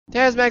Hey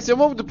guys, Max, and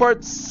welcome to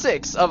part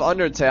 6 of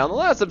Undertale. In the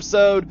last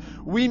episode,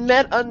 we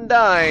met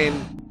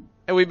Undyne,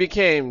 and we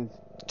became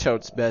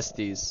totes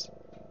besties.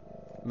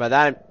 By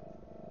that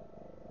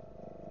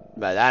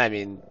I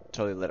mean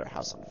totally lit our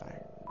house on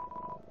fire.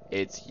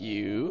 It's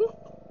you?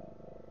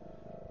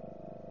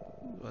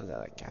 Was that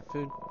like cat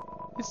food?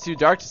 It's too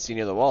dark to see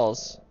near the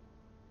walls.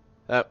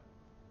 Oh.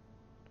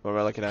 What am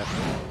I looking at?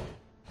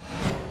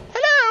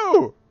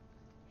 Hello!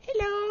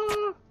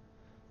 Hello!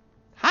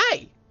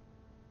 Hi!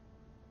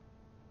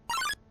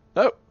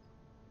 Oh.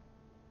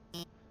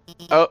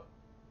 Oh.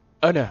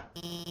 Oh no.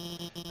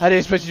 I didn't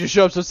expect you to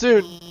show up so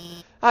soon.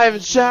 I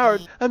haven't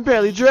showered. I'm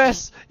barely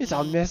dressed. It's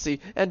all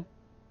messy and...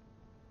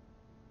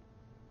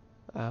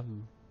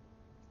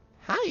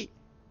 Hi.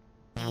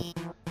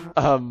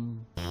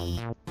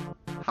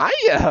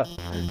 Hiya.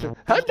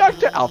 I'm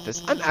Dr.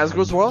 Alphys. I'm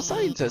Asgore's royal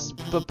scientist.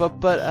 But,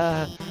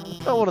 I'm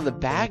not one of the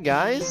bad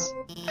guys.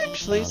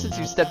 Actually, since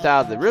you stepped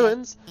out of the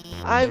ruins,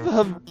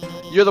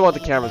 you're the one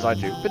with the cameras, aren't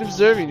you? Been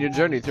observing your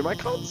journey through my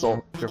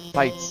console. Your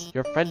fights,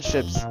 your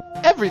friendships,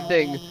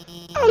 everything.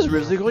 I was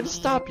originally going to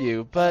stop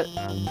you, but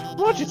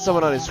watching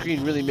someone on a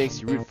screen really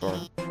makes you root for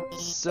him.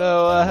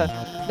 So,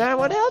 now I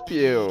want to help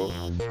you.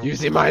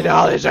 Using my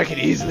knowledge, I can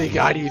easily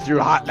guide you through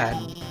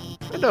Hotland.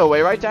 I know a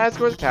way right to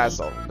Asgore's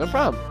castle. No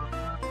problem.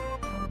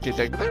 Can you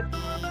take me there?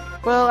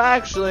 Well,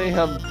 actually,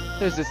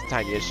 there's this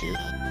tiny issue.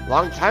 A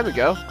long time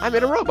ago, I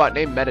made a robot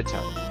named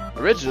Metatone.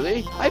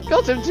 Originally, I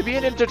built him to be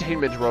an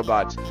entertainment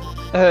robot.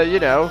 You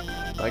know,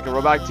 like a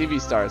robotic TV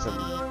star or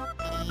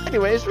something.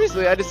 Anyways,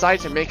 recently I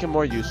decided to make him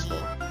more useful.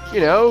 You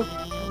know,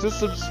 just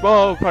some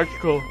small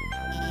practical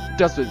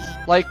adjustments,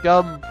 like,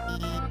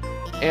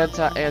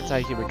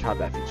 anti-human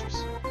combat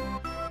features.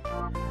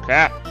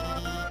 Crap.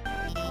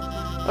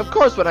 Of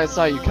course, when I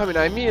saw you coming,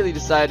 I immediately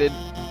decided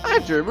I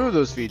have to remove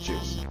those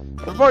features.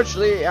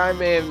 Unfortunately, I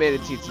may have made a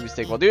teensy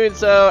mistake while doing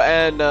so,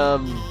 and,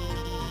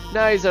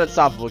 now he's an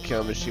unstoppable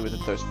killing machine with a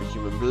thirst for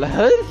human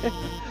blood.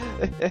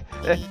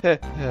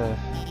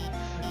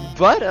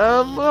 But,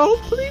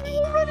 hopefully we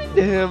won't run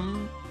into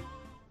him.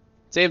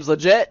 Seems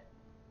legit.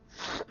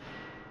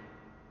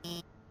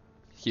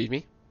 Excuse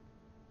me?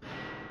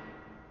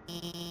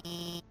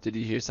 Did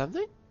you hear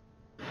something?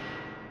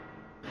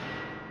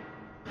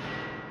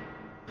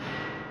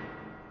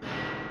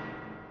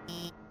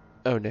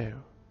 Oh no.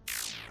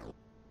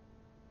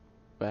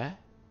 What?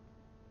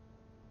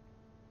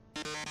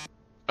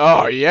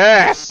 Oh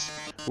yes!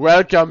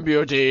 Welcome,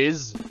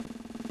 beauties!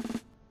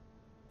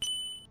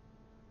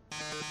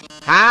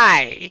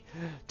 Hi!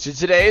 To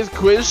today's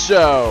quiz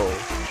show,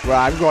 where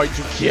I'm going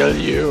to kill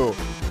you.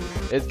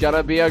 It's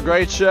gonna be a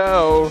great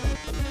show.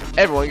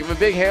 Everyone give a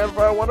big hand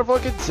for our wonderful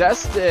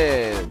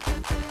contestant.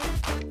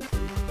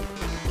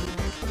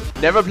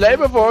 Never played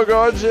before,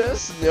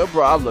 gorgeous? No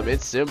problem,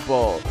 it's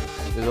simple.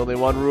 There's only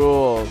one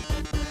rule.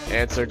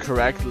 Answer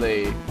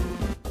correctly,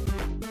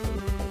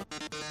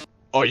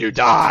 or you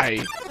die.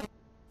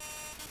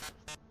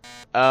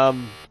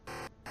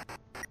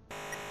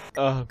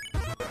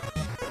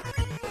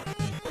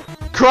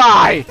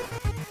 Cry!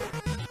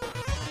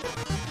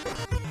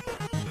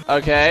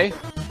 Okay.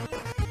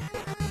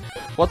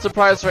 What's the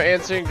prize for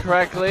answering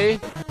correctly?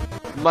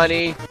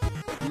 Money.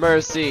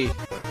 Mercy.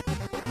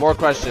 More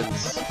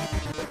questions.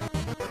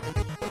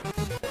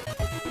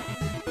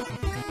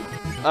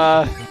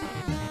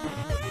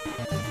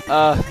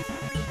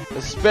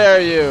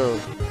 Spare you.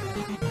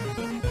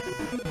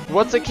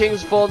 What's a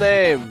king's full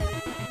name?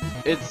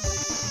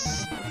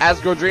 It's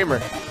Asgore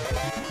Dreamer.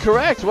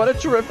 Correct. What a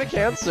terrific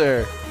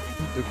answer.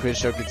 The quiz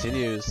show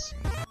continues.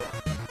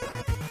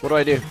 What do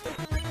I do?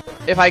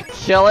 If I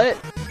kill it?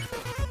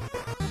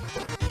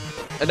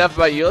 Enough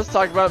about you, let's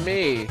talk about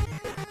me.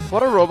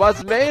 What are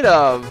robots made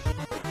of?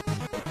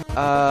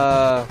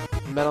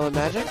 Metal and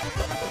magic?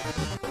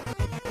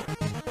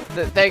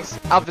 Thanks,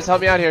 Alphys,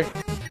 help me out here.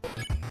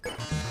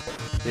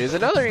 Here's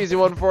another easy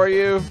one for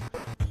you.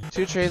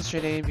 2 trains,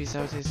 train A and B,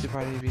 17, 2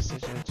 part A and B,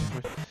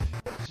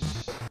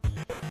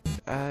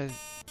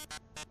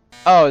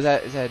 oh, is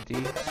that D?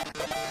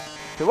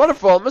 Okay,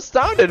 wonderful, I'm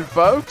astounded,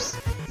 folks.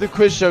 The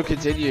quiz show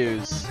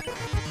continues.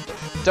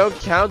 Don't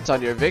count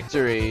on your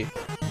victory.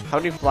 How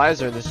many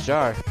flies are in this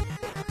jar?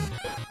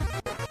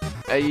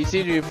 You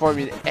seem to be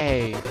forming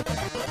A.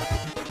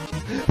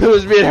 Who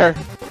was me and her?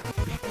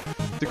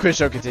 The quiz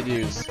show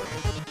continues.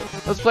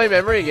 Let's play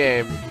memory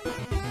game.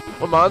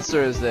 What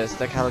monster is this?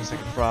 That kind of looks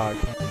like a frog.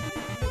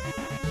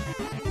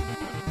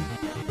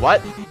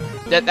 What?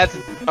 That's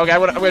okay.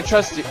 I'm gonna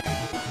trust you.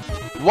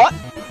 What?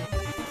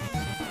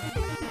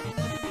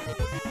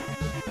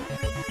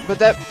 But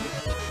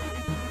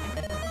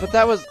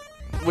that was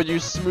when you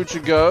smooch a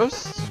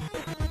ghost.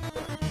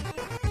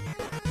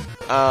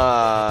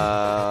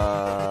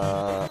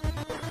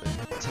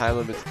 Time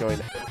limit's going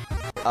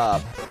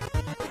up.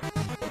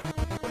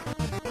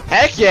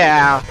 Heck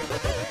yeah!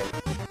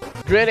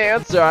 Great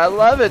answer, I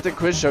love it. The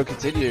quiz show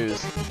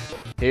continues.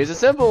 Here's a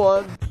simple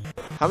one.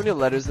 How many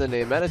letters in the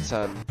name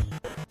Metatone?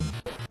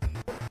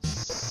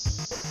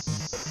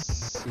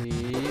 C.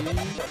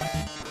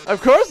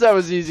 Of course that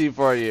was easy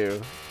for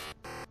you.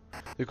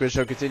 The quiz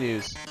show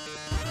continues.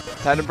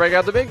 Time to break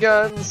out the big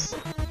guns!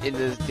 In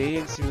this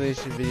dating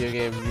simulation video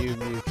game, Mew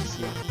Mew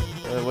Kissy.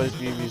 What is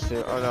Mew Mew's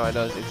favorite? Oh no, I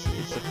know, it's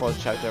the 4th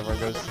chapter. Everyone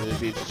goes to the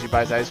beach and she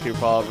buys ice cream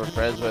for all of her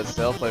friends, but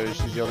still players,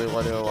 she's the only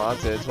one who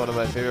wants it. It's one of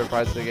my favorite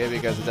parts of the game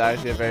because it's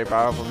actually a very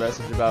powerful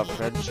message about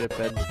friendship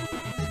and...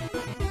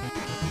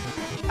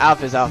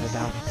 Alphys.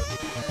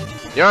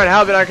 You aren't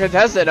helping our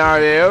contestant, are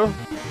you?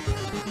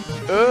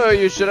 Ooh,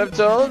 you should have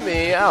told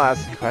me. I'll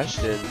ask a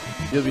question.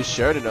 You'll be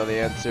sure to know the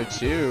answer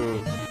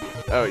too.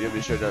 Oh, you'll be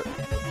sure to...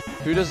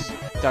 Who does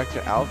Dr.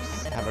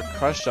 Alphys have a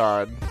crush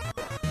on?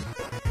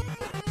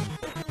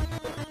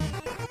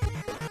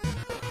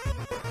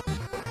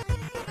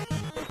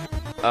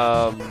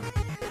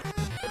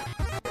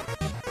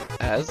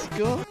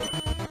 Asgore?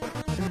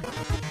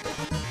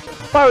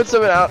 Why would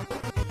someone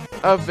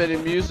outfit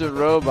and use a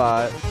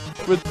robot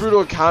with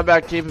brutal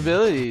combat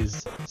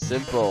capabilities?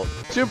 Simple.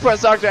 To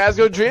impress Dr.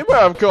 Asgore Dreamer,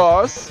 of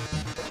course!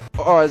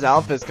 Or as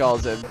Alphys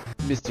calls him,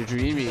 Mr.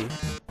 Dreamy.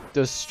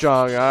 Those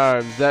strong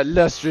arms, that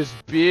lustrous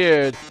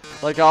beard.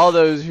 Like all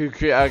those who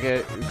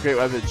create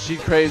weapons, she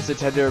craves the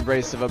tender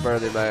embrace of a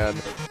burly man.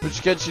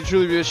 Which can she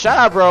truly be a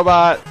shut-up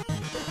robot?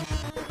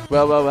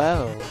 Well.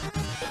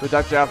 With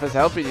Dr. Alphys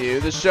helping you,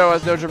 the show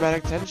has no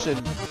dramatic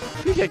tension.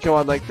 We can't go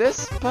on like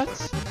this, but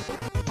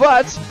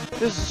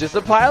this is just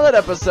a pilot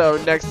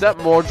episode. Next up,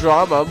 more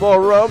drama,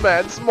 more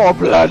romance, more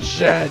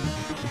bloodshed.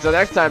 Until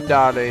next time,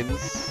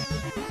 darlings.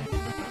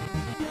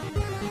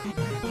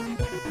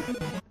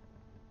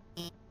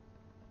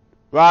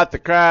 What the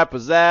crap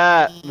was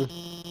that?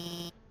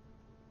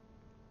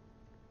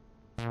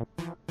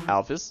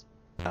 Alphys?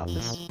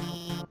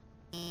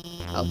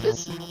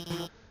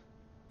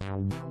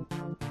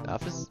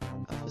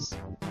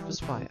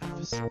 Why?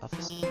 Alphys?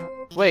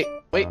 Wait.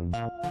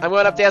 I'm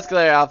going up the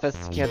escalator, Alphys.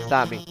 You can't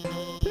stop me.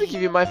 Let me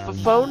give you my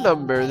phone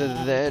number.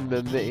 Then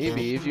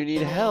maybe if you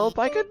need help,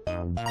 I could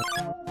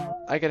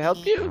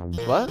help you.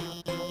 What?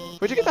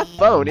 Where'd you get that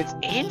phone? It's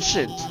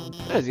ancient.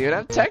 It doesn't even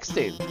have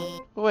texting.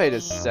 Wait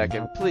a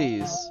second,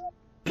 please.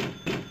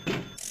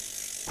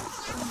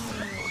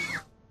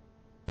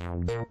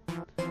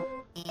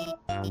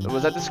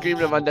 Was that the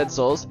screaming of undead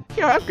souls?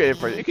 Here, I upgraded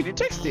for you. You can do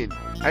texting.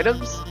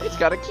 Items, it's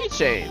got a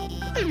keychain.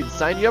 I even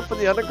signed you up for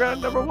the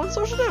underground #1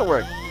 social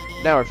network.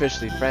 Now we're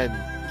officially friends.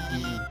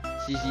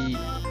 Hee.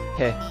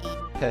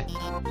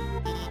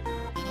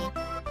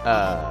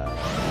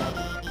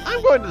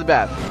 I'm going to the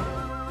bathroom.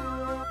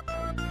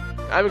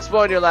 I'm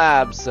exploring your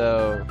lab,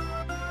 so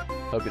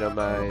hope you don't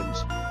mind.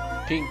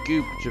 Pink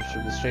goop drips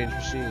from the strange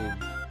machine.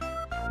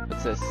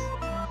 What's this?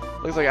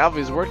 Looks like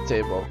Alphys' work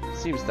table.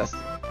 Seems dusty.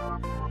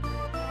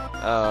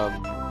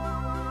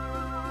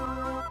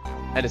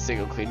 And a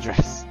single clean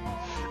dress.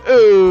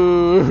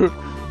 Ooh!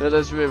 Now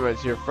let's remember,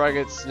 it's your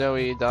Frogget,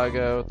 Snowy,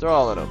 Doggo, they're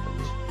all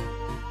unopened.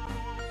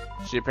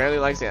 She apparently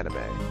likes anime.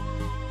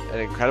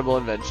 An incredible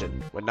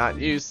invention. When not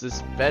in use,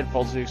 this bed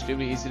folds to an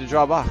extremely easy to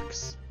draw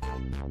box.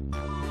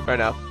 Fair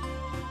enough.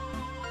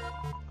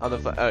 On the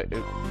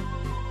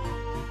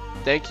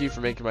thank you for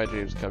making my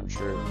dreams come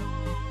true.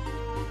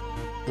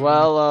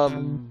 Well,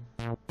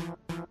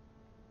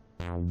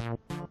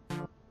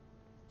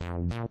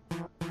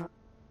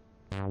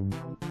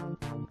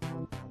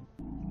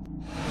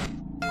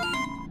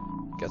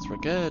 guess we're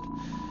good.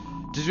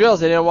 Just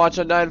realized I didn't watch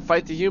Undyne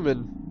fight the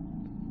human.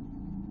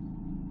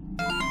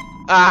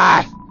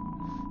 Ah!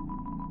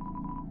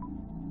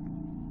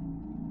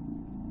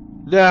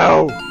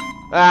 No!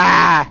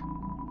 Ah!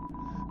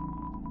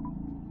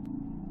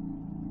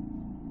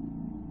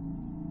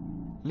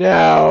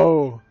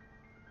 No!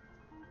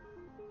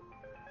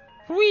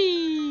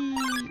 Whee!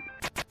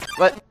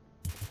 What?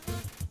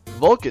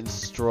 Vulcan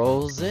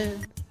strolls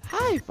in.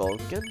 Hi,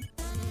 Vulcan.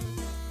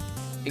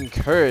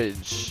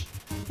 Encourage.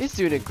 He's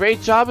doing a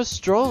great job of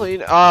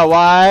strolling. Oh,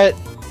 what?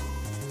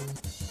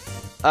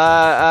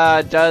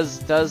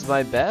 Does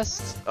my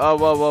best? Oh,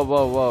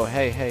 whoa.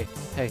 Hey.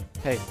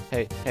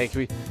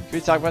 Can we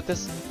talk about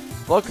this?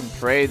 Vulcan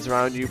parades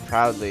around you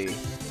proudly.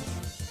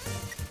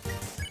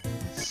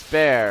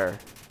 Spare.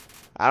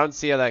 I don't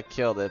see how that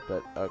killed it,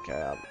 but okay,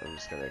 I'm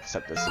just gonna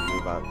accept this and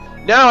move on.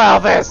 No,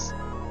 Alphys!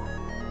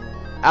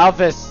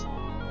 Alphys!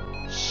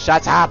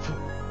 Shut up!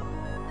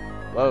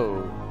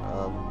 Whoa.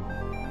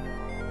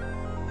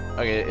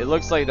 Okay, it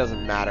looks like it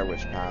doesn't matter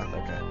which path.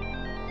 Okay.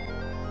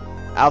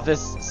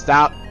 Alphys,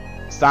 stop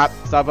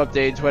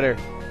updating Twitter.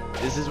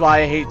 This is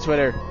why I hate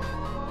Twitter.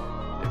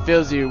 It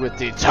fills you with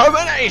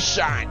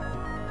determination!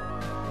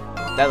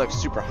 That looks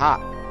super hot.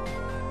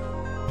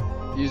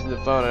 Using the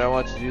phone, I don't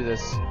want you to do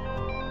this.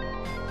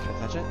 Can I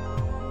touch it?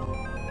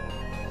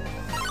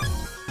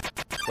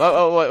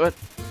 Whoa, what?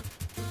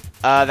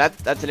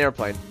 That's an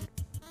airplane.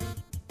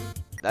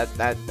 That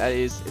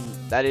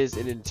is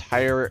an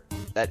entire.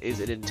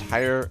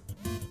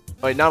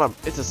 Wait, not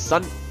it's a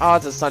sun. Oh,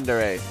 it's a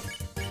tsundere.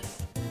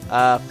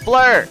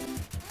 Flirt.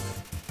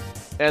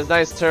 It has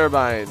nice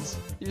turbines.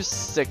 You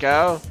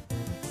sicko.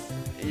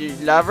 You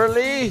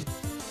loverly.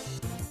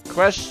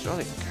 Question.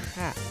 Holy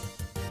crap.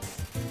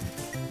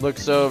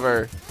 Looks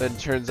over, then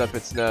turns up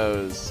its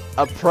nose.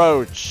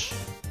 Approach.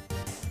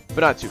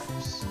 but not too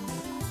close.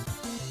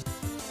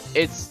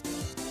 It's...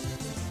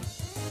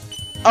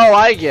 Oh,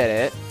 I get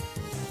it.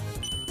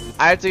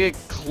 I have to get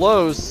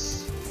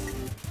close.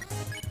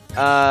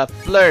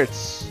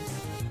 Flirts.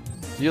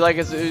 You like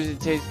its oozy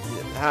taste?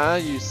 Huh?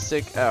 You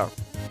sick? Oh.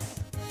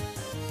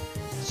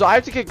 So I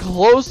have to get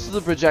close to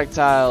the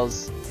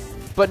projectiles,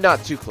 but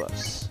not too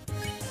close.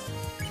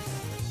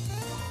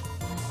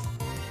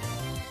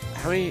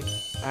 How many?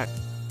 Alright.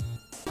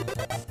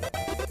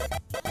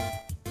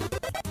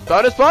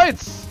 Bonus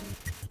points!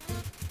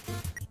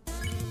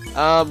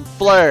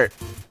 Flirt.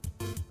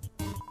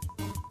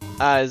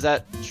 Is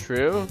that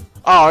true?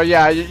 Oh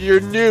yeah, your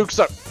nukes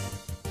are...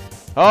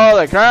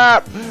 Holy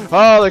crap!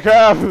 Holy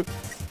crap!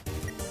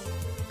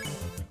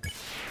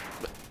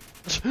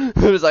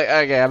 It was like,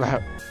 okay, I'm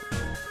out.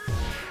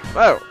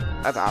 Whoa,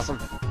 that's awesome.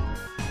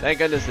 Thank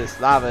goodness this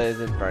lava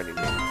isn't burning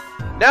me.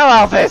 No,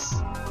 Alphys!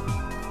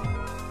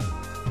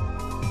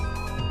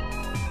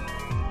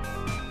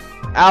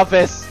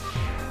 Alphys!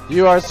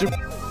 You are super...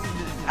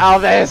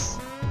 Alphys!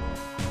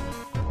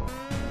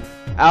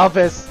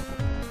 Alphys!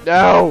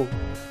 No!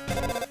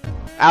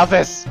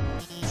 Alphys!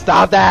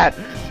 Stop that!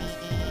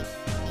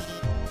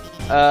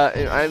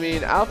 I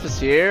mean, Alphys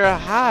here.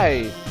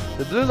 Hi!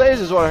 The blue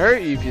lasers won't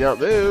hurt you if you don't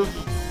move.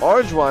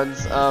 Orange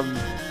ones,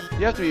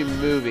 you have to be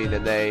moving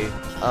and they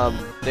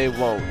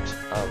won't.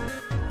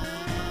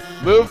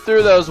 Move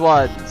through those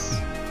ones.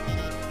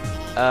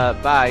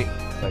 Bye.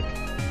 Click.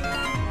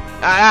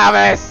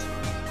 Alphys!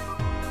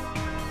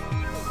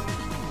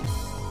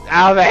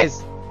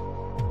 Alphys!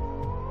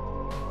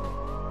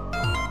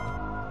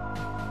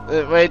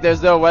 Wait,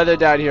 there's no weather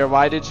down here.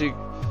 Why did she...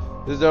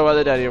 There's no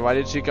weather down here. Why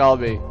did she call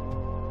me?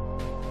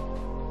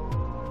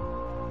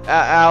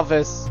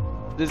 Alphys.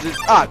 This is...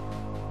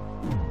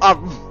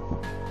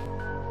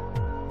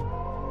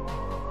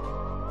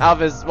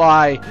 Alphys,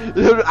 why?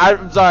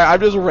 I'm sorry. I'm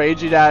just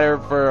raging at her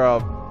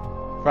for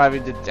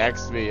having to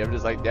text me. I'm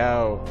just like,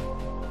 no.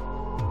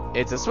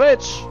 It's a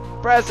switch.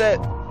 Press it.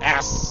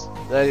 Yes.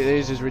 The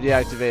laser's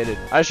redeactivated.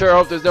 I sure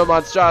hope there's no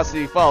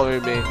monstrosity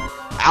following me.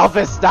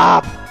 Alphys,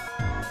 stop.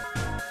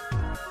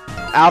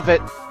 Alphys.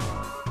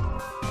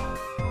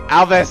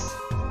 Alphys.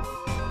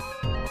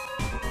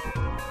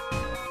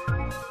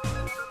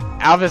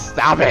 Alphys,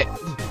 stop it.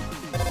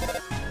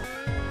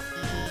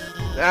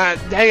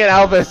 Dang it,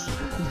 Alphys.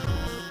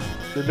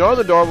 The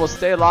northern door will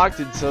stay locked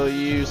until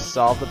you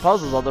solve the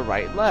puzzles on the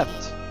right and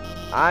left.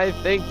 I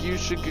think you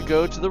should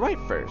go to the right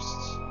first.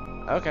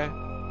 Okay.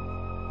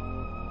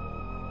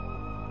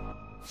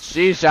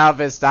 Sheesh,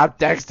 Alphys, stop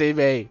texting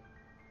me.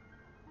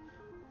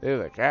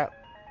 Holy crap.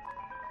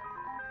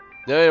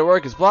 The area to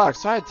work is blocked,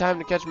 so I had time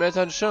to catch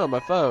Marathon show on my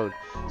phone.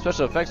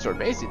 Special effects were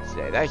amazing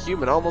today. That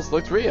human almost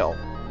looked real.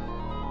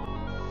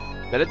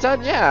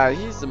 Marathon? Yeah,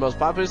 he's the most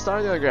popular star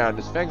on the underground.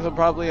 His fan club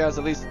probably has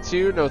at least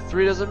 2, no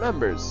 3 dozen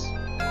members.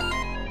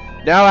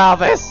 No,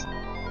 Alphys!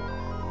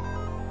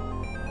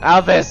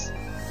 Alphys!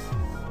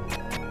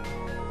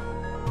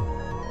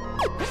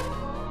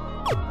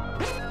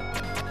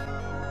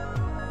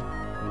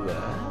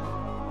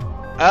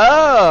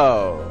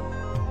 Oh!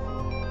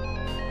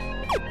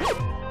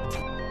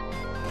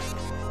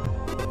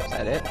 Is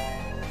that it?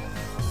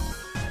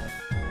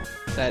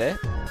 Is that it?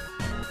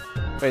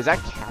 Wait, is that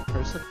cat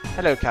person?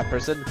 Hello, cat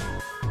person.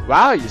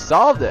 Wow, you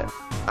solved it.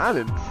 I'm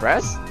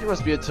impressed. You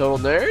must be a total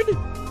nerd.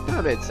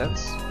 That made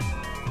sense.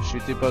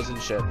 Shoot the buzz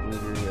and shit.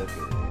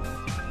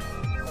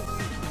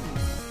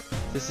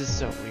 This is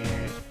so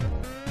weird.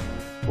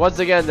 Once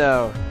again,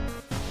 though,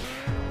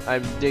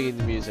 I'm digging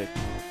the music.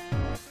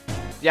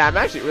 Yeah, I'm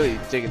actually really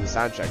digging the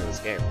soundtrack of this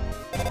game.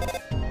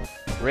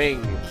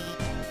 Ring.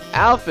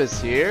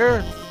 Alphys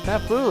here.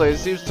 That blue laser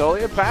seems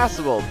totally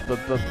impassable,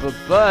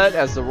 but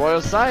as the royal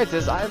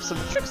scientist, I have some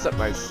tricks up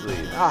my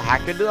sleeve. I'll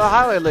hack into the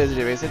Hotland laser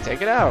database and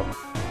take it out.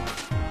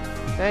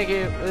 Thank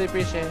you, really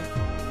appreciate it.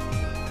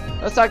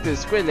 Let's talk to the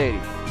squid lady.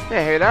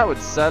 Hey, hanging out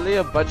with suddenly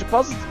a bunch of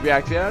puzzles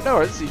reacting out of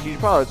nowhere. This is a huge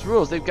problem. It's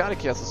rules. They've got to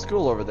cancel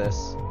school over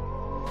this.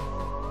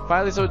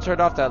 Finally, someone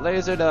turned off that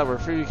laser. Now that we're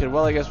free, we can,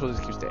 well, I guess we'll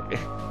just keep staying here.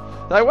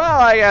 Like, well,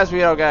 I guess we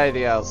don't got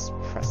anything else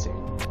pressing.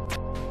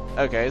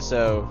 Okay,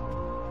 so...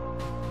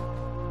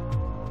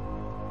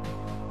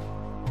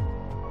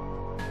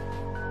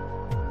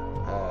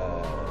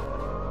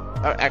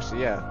 Oh,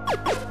 actually, yeah.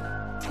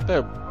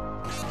 Boom.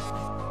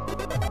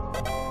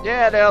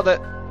 Yeah, nailed it.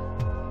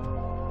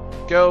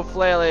 Go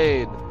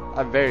flailing.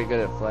 I'm very good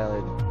at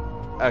flailing.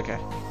 Okay.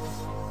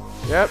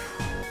 Yep.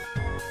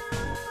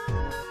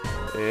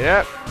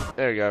 Yep.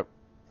 There you go.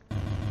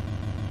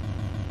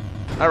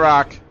 I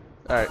rock.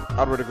 Alright,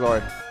 onward to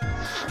glory.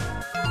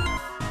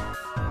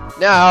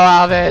 No,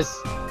 Alphys!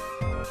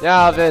 No,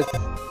 Alphys!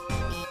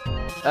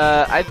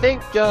 I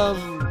think,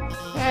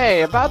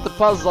 hey, about the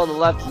puzzles on the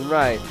left and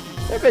right.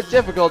 They're a bit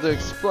difficult to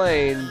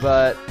explain,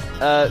 but,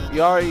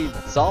 you already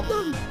solved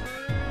them?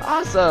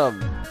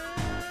 Awesome!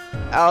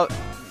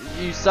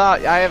 You saw,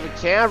 I have a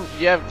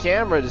you have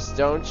cameras,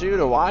 don't you,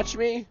 to watch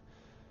me?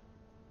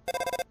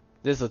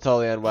 This will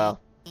totally end well.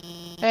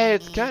 Hey,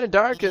 it's kind of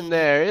dark in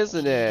there,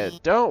 isn't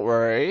it? Don't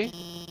worry.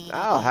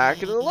 I'll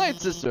hack into the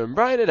light system and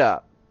brighten it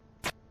up.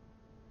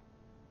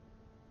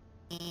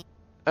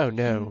 Oh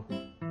no.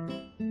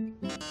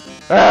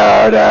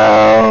 Oh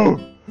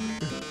no!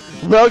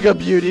 Welcome,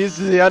 beauties,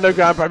 to the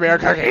underground premiere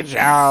cooking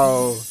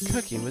show!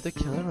 Cooking with a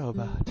killer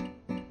robot.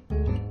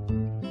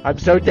 I'm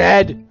so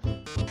dead!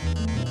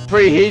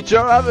 Preheat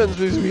your ovens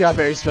because we got a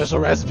very special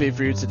recipe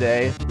for you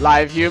today.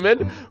 Live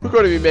human, we're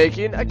going to be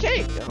making a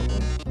cake.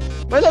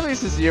 My lovely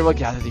sister here will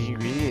gather the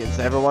ingredients.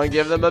 Everyone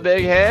give them a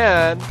big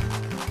hand.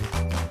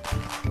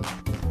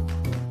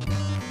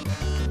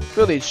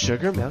 We'll need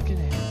sugar, milk, and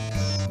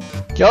eggs.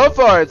 Go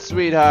for it,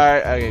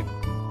 sweetheart. Okay,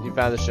 you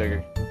found the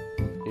sugar.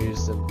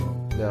 Here's some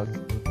milk.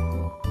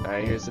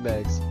 Alright, here's some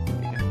eggs.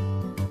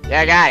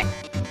 Yeah, I got it.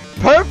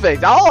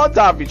 Perfect, all on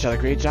top of each other.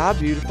 Great job,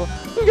 beautiful.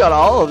 We got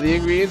all of the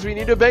ingredients we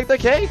need to bake the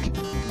cake.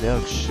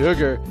 Milk,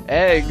 sugar,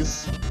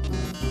 eggs.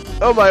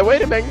 Oh my,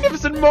 wait a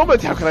magnificent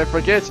moment. How can I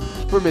forget?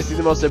 We're missing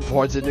the most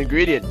important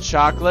ingredient.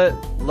 Chocolate,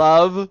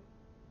 love,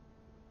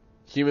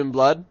 human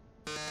blood.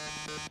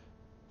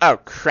 Oh,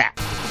 crap.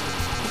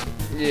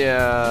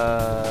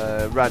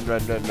 Yeah, run.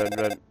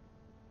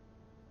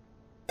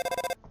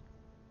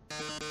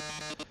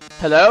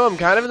 Hello, I'm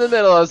kind of in the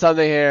middle of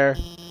something here.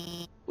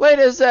 Wait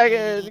a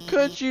second,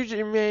 couldn't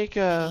you make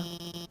a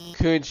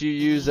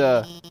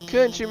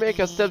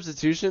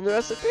substitution in the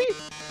recipe?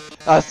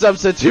 A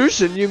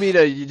substitution? You mean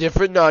a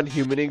different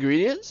non-human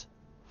ingredient?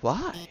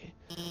 Why?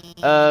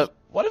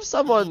 What if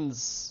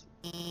someone's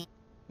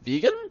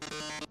vegan?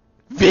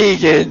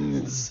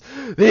 Vegans!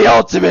 The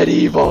ultimate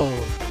evil!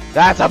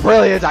 That's a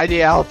brilliant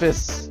idea,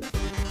 Alphys!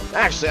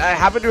 Actually, I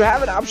happen to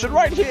have an option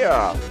right here!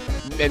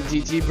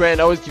 MTT brand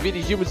always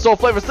convenient human soul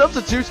flavor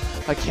substitute,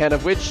 a can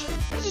of which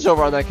is just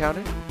over on that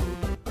counter.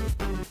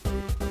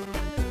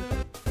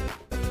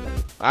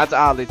 That's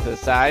oddly to the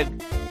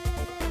side.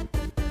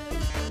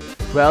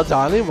 Well,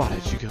 darling, why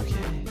don't you go get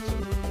it?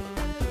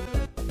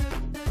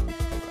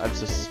 I'm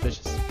so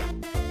suspicious.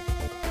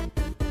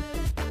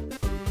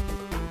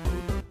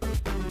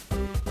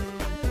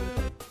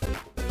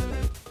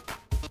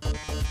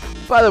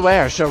 By the way,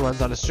 our show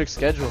runs on a strict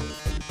schedule.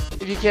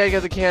 If you can't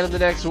get the can in the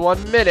next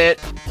 1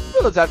 minute,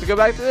 we'll just have to go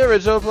back to the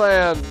original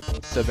plan.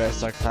 So better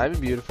start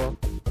timing, beautiful.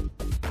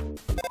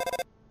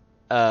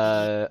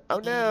 Oh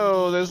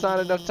no, there's not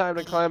enough time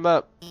to climb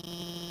up.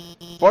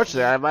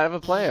 Fortunately, I might have a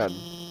plan.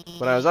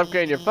 When I was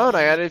upgrading your phone,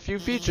 I added a few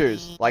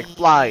features, like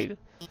flying.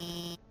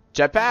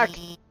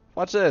 Jetpack!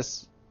 Watch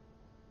this.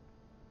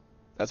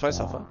 That's my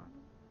cell phone.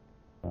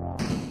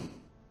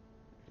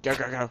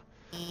 Go.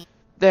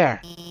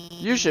 There.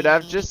 You should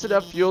have just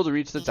enough fuel to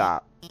reach the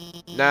top.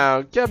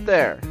 Now, get up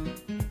there.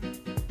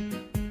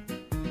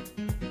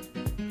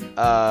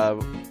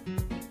 Oh,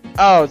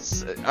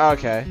 it's...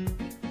 Okay.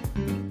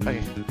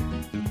 Okay.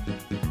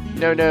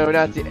 No,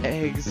 not the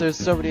eggs. There's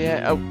so many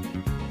eggs.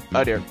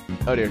 Oh dear.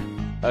 Oh dear.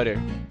 Oh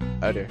dear.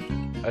 Oh dear.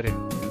 Oh dear.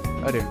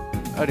 Oh dear. Oh dear.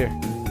 Oh dear.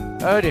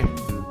 Oh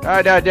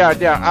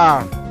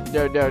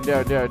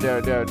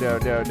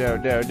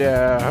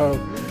no. No.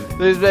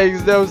 This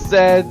makes no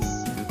sense.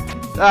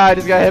 I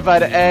just got hit by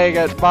an egg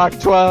at Mach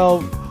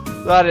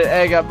 12. Not an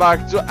egg at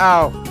Mach 12.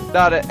 Ow.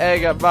 Not an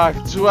egg at Mach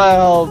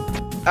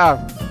 12.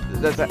 Ow.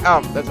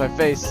 That's my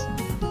face.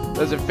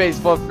 There's a face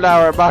full of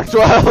flour at Mach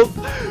 12.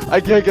 I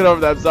can't get over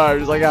that. Sorry. I'm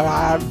just like,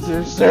 I'm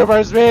too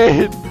super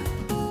speed.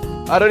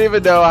 I don't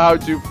even know how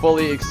to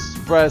fully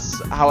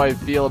express how I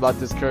feel about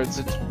this current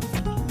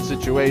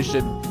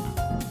situation.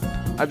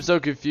 I'm so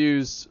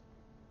confused.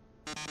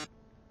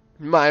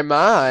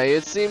 My,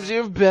 it seems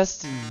you've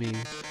bested me.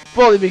 If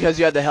only because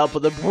you had the help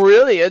of the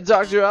brilliant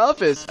Dr.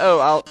 Alphys.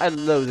 Oh, I'd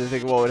love to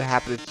think what would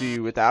happen to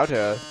you without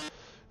her.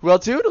 Well,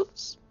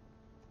 toodles.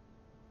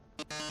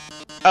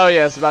 Oh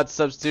yes, about the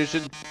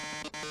substitution.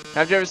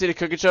 Have you ever seen a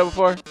cooking show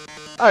before?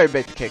 I already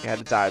baked the cake ahead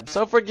of time,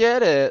 so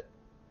forget it.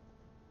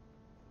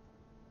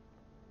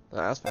 Oh,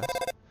 that's fast.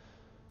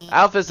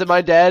 Alphys, am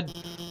I dead?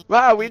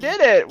 Wow, we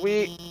did it!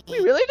 We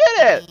really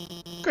did it!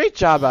 Great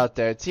job out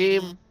there,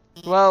 team.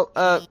 Well,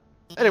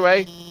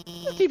 anyway,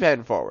 let's keep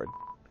heading forward.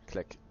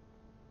 Click.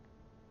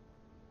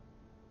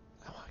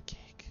 I want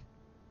cake.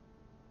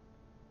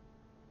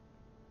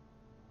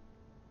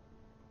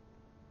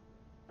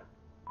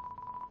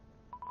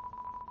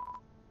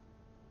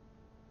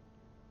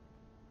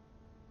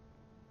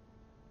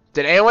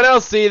 Did anyone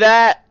else see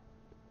that?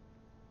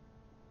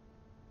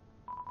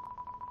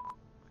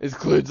 It's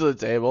glued to the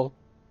table.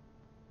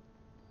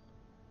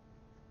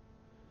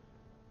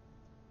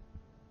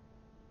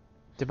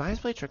 Did my eyes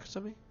play a trick or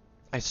something?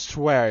 I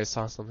swear I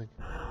saw something.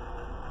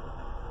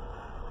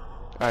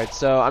 Alright,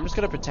 so I'm just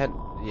gonna pretend.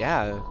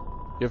 Yeah.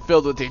 You're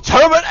filled with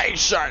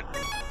determination!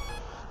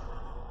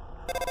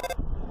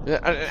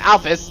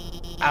 Alphys,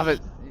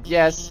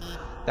 yes.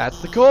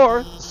 That's the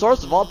core, the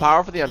source of all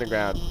power for the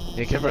underground.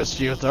 It converts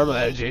geothermal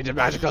energy into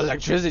magical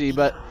electricity,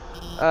 but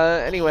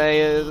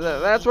anyway,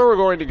 that's where we're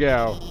going to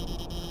go.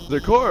 The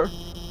core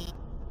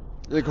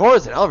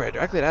is an elevator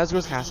directly to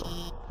Asgore's castle,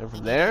 and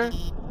from there,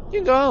 you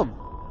can go home.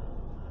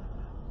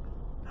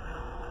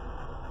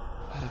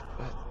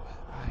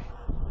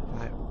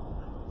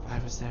 Why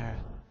was there?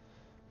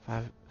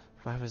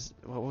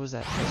 What was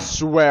that? I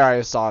swear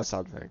I saw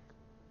something.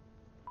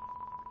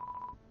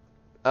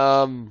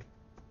 Right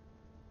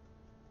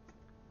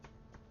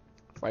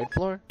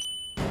floor?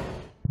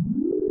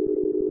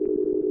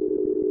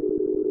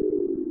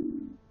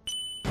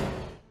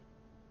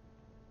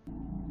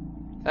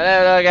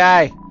 Hello,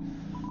 guy.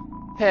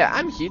 Hey,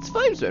 I'm Heats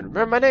Flamesman.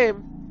 Remember my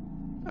name?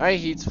 Alright,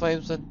 Heats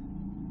Flamesman.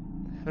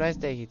 Have a nice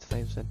day, Heats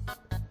Flamesman.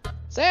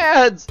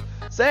 Sands!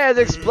 Sands,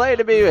 explain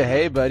to me.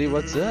 Hey, buddy,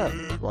 what's up?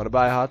 Want to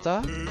buy a hot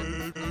dog?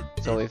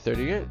 It's only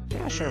 30 units.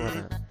 Yeah, sure, why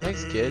not?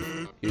 Thanks, kid.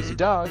 Here's your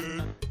dog.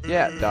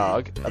 Yeah,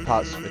 dog.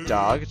 Apostrophe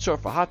dog. It's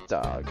short for hot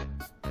dog.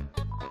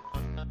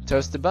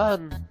 Toasted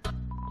bun.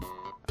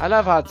 I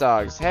love hot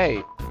dogs.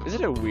 Hey,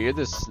 isn't it weird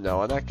there's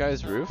snow on that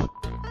guy's roof?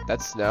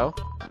 That's snow?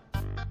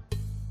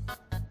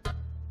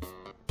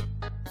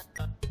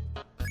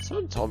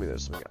 Someone told me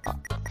there's something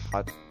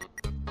hot.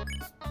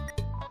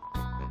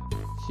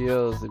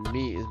 Heels and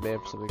meat is made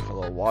from something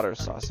called a water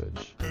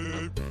sausage.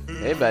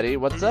 Hey buddy,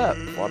 what's up?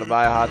 Want to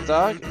buy a hot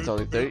dog? It's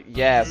only 30.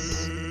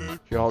 Yes. If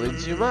you're holding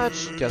too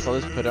much, guess I'll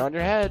just put it on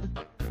your head.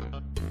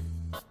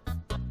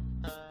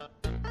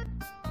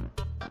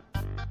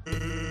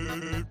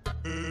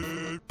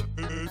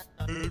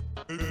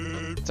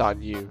 It's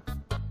on you.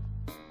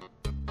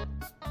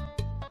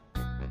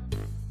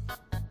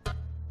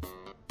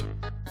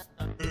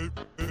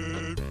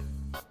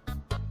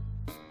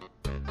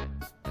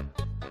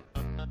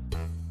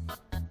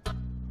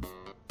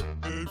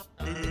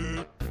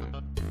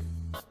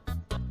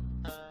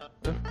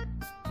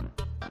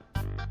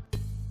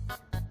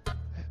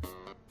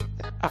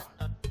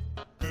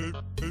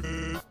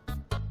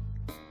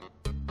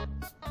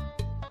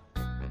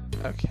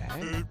 Okay.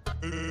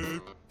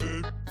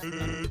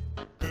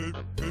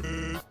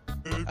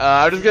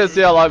 I'm just gonna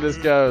see how long this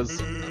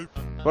goes.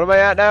 What am I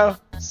at now?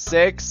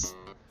 6,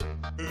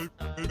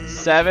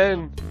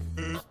 7,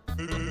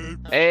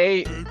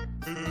 8,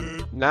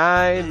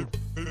 9,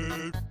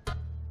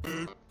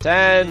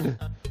 10.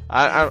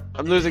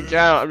 I'm losing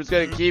count. I'm just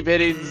gonna keep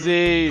hitting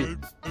Z.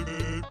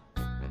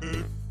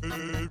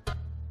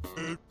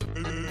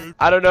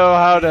 I don't know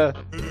how to.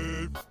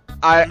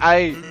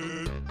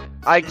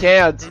 I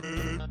can't.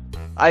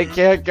 I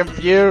can't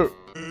compute.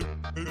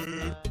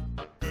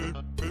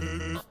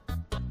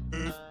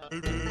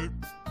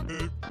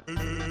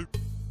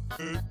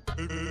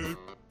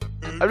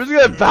 I'm just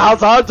gonna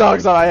bounce hot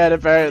dogs on my head,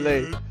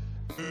 apparently.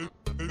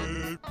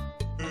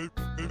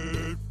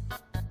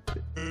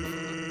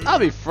 I'll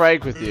be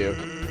frank with you.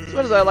 As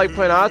much as I like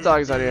putting hot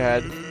dogs on your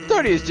head,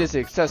 30 is just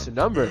an excessive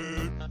number.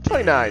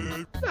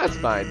 29, that's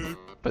fine.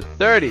 But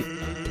 30,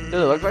 does it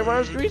look like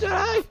my screen's that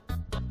high?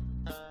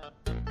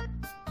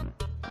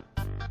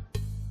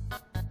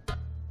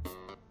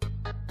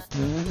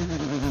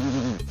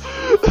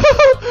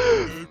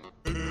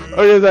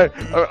 Okay, sorry.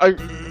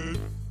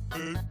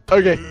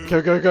 Okay,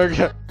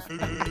 go.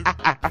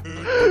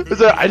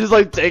 So I just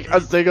like take a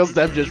single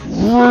step, just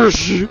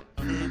whoosh.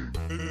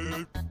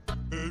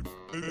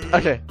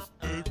 Okay.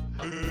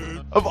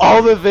 Of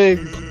all the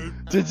things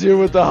to do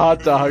with the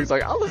hot dogs,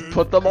 like I'll just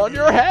put them on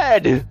your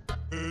head.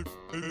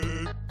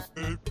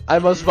 I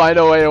must find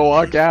a way to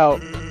walk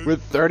out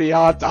with 30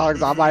 hot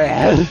dogs on my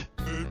head.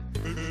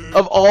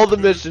 Of all the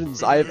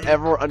missions I have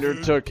ever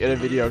undertook in a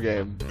video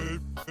game,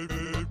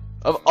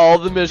 of all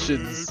the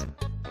missions,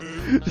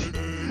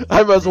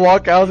 I must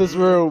walk out of this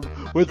room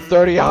with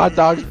 30 hot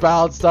dogs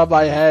balanced on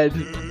my head.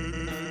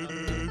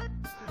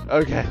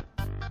 Okay.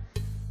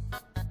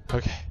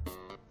 Okay.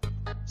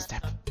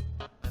 Step.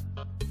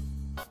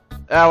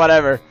 Ah,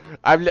 whatever.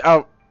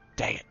 Oh,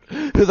 dang it.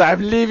 Because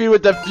I'm leaving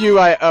with the few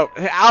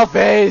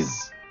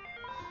Alphys!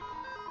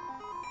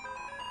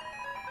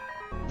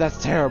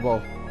 That's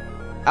terrible.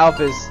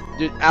 Alphys,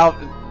 dude,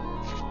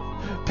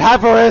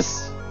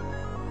 Papyrus!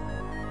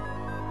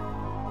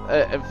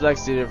 I'm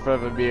flexing in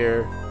front of a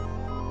mirror.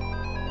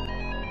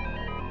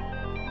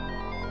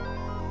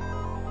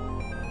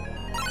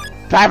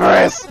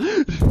 Papyrus!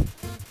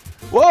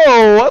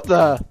 Whoa, what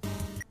the?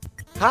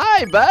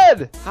 Hi,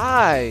 bud!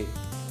 Hi!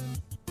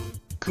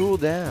 Cool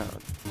down.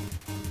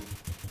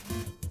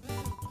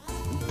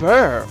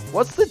 Burr,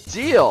 what's the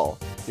deal?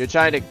 You're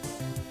trying to...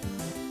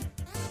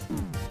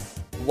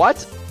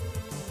 What?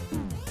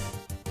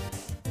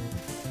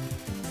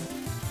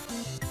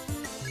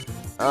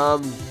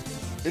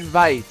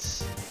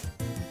 Invite.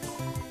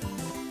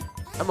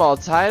 I'm all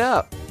tied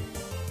up.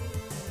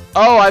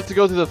 Oh, I have to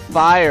go through the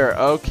fire.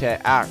 Okay.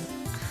 Ah,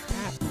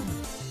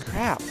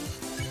 crap.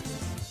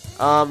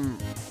 I'll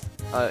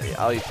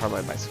eat part of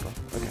my bicycle.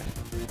 Okay.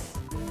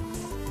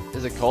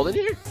 Is it cold in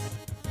here?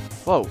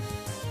 Whoa.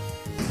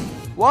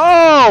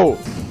 Whoa!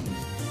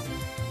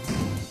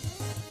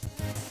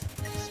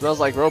 Smells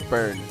like rope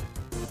burn.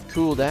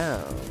 Cool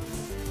down.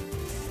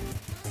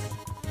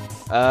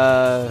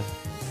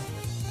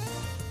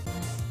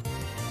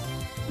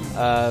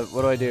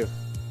 What do I do?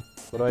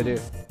 What do I do?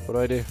 What do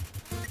I do?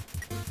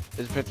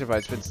 It's picture by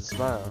Vincent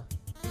Smile.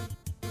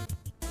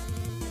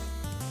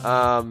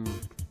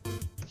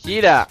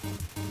 Heat up!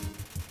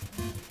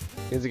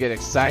 Things are getting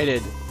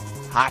excited.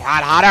 Hot,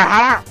 hot, hotter,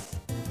 hotter!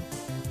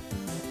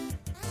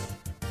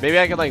 Maybe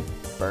I can like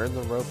burn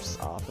the ropes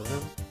off of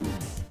him.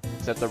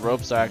 Except the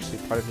ropes are actually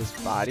part of his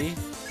body.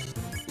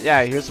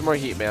 Yeah, here's some more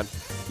heat, man.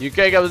 You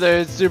can't go there,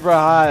 it's super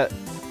hot.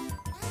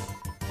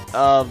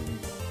 I'm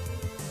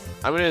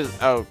gonna,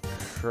 oh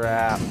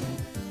crap.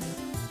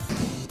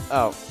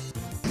 Oh,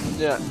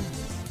 yeah.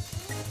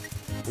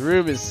 The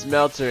room is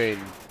smeltering.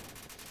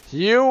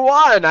 You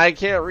won! I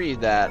can't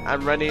read that.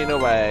 I'm running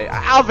away.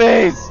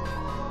 Alphys!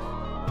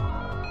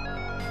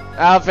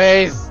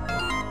 Alphys!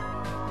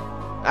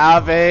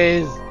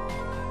 Alphys!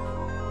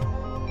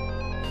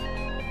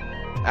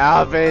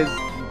 Alphys!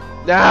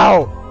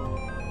 No!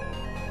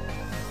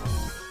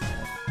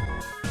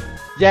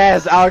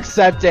 Yes, I'll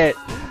accept it!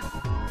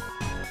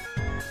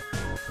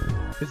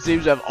 It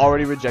seems to have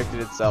already rejected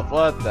itself.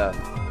 What the?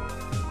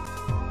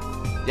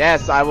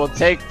 Yes, I will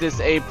take this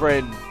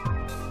apron.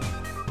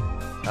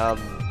 I'll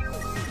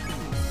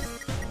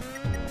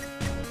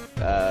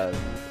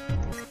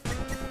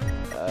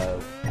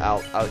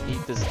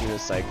eat this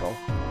unicycle.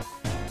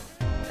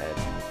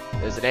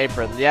 And there's an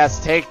apron.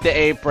 Yes, take the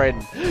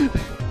apron.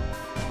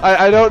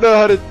 I don't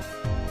know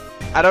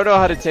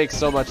how to take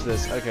so much of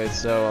this. Okay,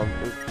 so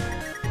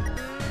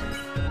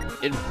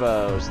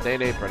info, stay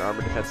in apron,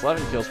 armor defense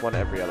 11, kills 1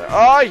 every other.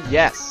 Oh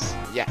yes,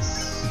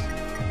 yes.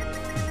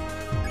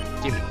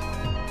 Give me.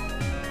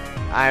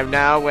 I am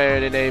now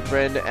wearing an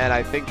apron, and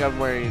I think I'm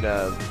wearing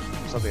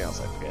something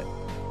else. I forget.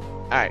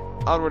 All right,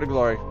 onward to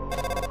glory.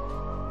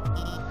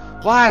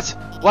 What?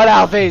 What,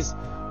 Alphys?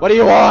 What do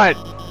you want?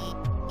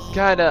 It's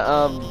kind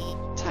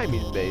of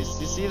timing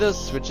based. You see those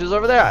switches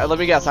over there? Let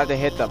me guess. I have to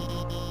hit them.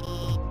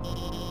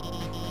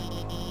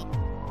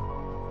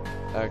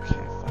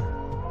 Okay.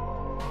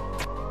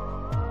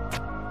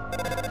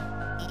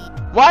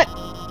 What?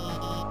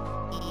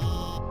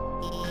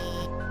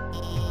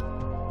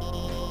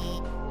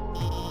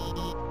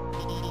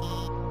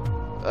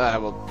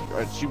 Well,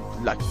 aren't you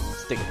lucky,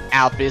 stinking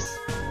Alphys?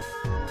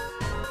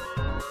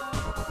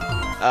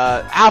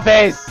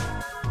 Alphys!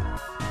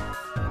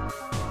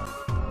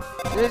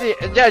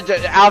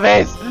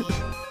 Alphys!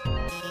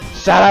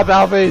 Shut up,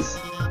 Alphys!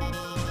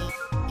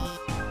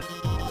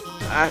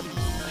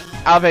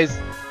 Alphys!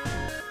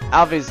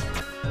 Alphys!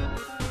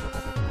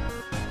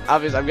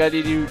 Alphys, I'm gonna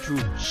need you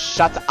to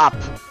shut up.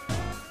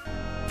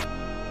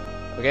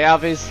 Okay,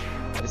 Alphys.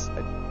 I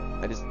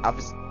just,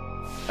 Alphys.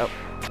 Oh.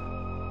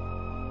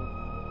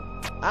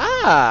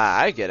 Ah,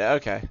 I get it.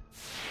 Okay.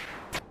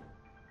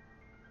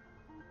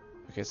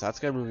 Okay, so that's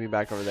gonna move me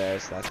back over there.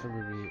 So that's gonna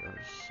move me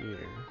over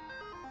here.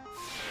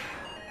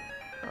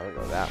 I'll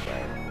go that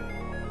way.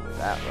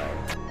 That way.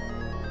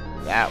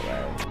 That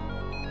way.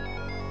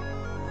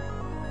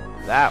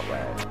 That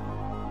way.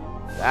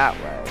 That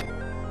way.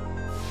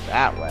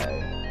 That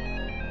way.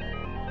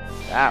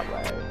 That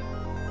way.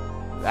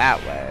 That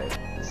way.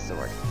 This isn't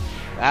working.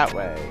 That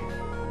way.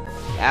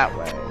 That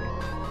way.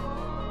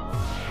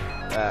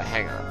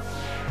 Hang on.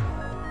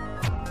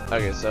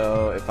 Okay,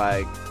 so if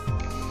I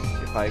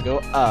go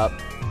up,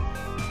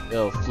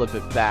 it'll flip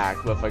it back.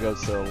 But if I go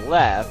to the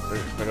left, or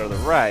if I go to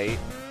the right,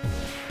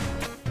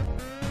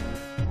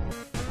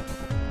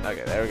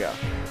 okay, there we go.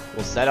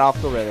 We'll set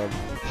off the rhythm.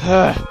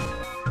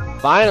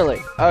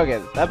 Finally.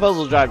 Okay, that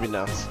puzzle's driving me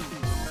nuts.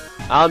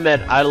 I'll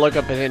admit, I look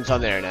up a hint on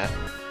the internet.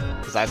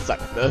 Because I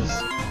suck at those.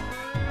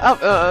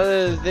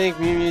 Oh, think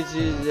me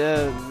to,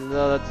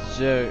 no, that's a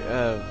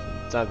joke,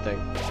 something.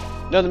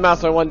 Know the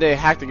mouse one day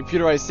hack the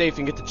computerized safe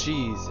and get the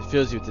cheese. It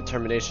fills you with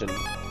determination.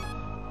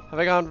 Have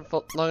I gone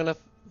for long enough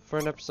for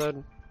an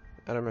episode?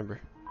 I don't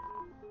remember.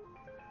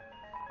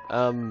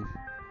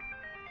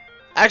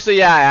 Actually,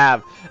 yeah, I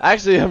have.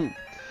 Actually,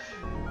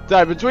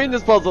 sorry, between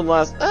this puzzle and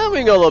last, we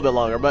can go a little bit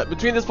longer, but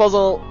between this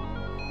puzzle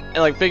and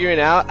like figuring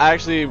it out, I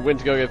actually went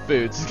to go get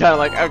food. So it's kind of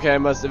like, okay, I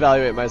must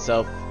evaluate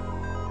myself.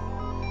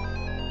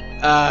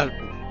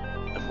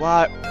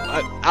 What?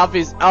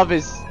 Alphys,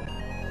 Alphys.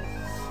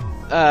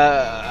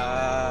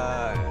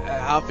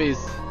 Alphys.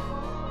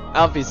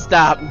 Alphys,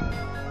 stop.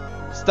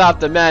 Stop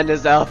the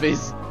madness,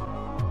 Alphys.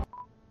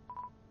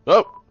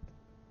 Oh.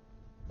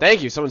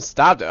 Thank you, someone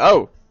stopped it.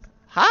 Oh.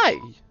 Hi.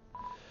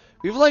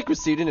 We've like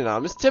received an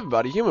anonymous tip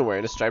about a human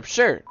wearing a striped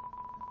shirt.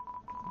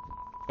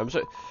 I'm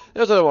sure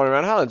there's another one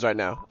around Hotland right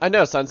now. I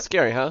know, sounds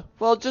scary, huh?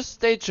 Well, just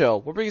stay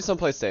chill. We'll bring you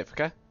someplace safe,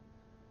 okay?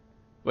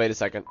 Wait a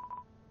second.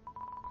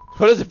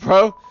 What is it,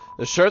 bro?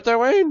 The shirt they're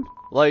wearing?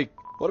 Like,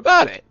 what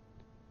about it?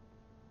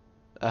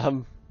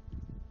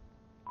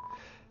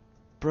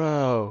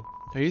 Bro,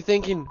 are you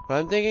thinking what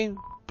I'm thinking?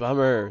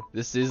 Bummer.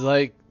 This is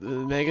like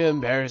mega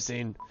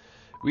embarrassing.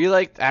 We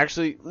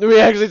actually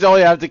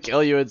totally have to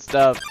kill you and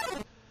stuff.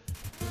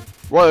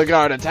 Royal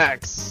Guard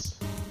attacks.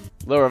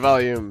 Lower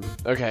volume.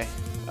 Okay.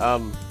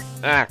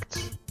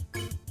 Act.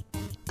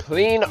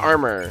 Clean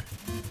armor.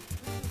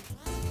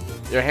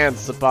 Your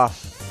hands slip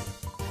off.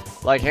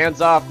 Like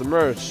hands off the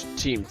merch,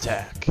 Team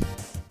Tech.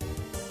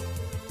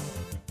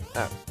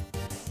 Oh.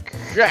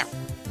 Crap.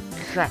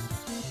 Crap.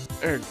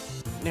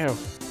 No.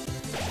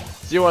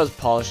 Zero was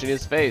polishing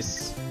his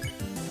face.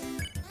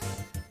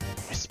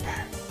 Whisper.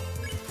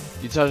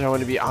 You told me I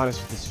want to be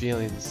honest with his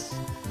feelings.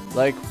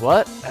 Like,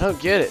 what? I don't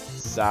get it.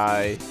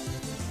 Sigh.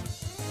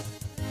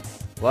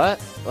 What?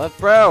 What,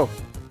 bro?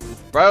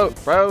 Bro,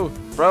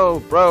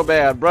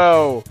 man,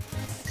 bro.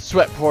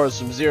 Sweat pours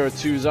from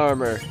 02's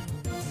armor.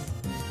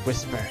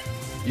 Whisper.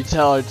 You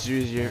tell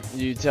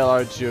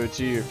R202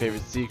 your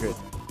favorite secret.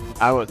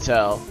 I won't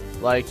tell.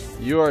 Like,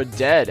 you are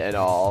dead and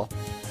all.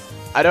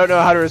 I don't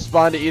know how to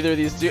respond to either of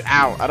these two.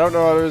 Ow. I don't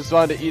know how to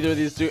respond to either of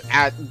these two.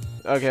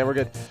 Okay, we're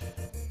good.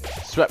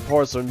 Sweat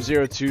pours from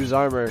 02's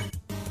armor.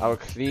 I will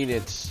clean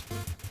it.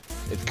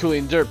 Its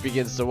cooling dirt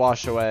begins to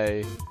wash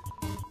away.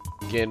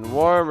 Getting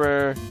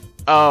warmer.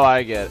 Oh,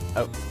 I get it.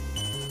 Oh.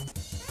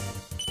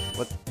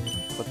 What's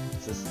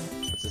this?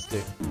 What's this do?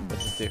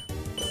 What's this do?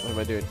 What am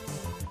I doing?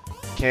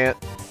 Can't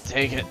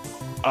take it.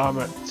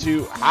 Armor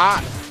too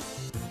hot.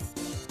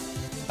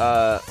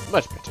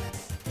 Much better.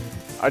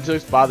 R2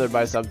 looks bothered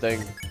by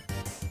something.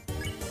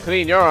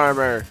 Clean your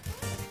armor.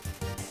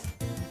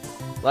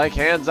 Like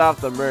hands off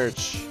the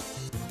merch.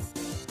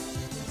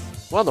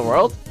 What in the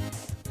world?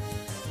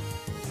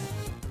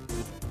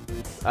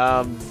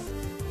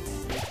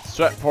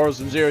 Sweat pours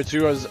from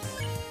 02's.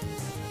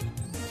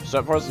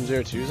 Sweat pours from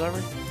 02's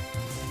armor?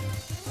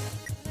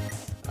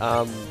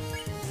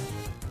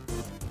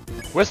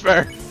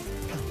 Whisper!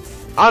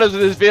 Honest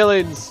with his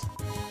feelings!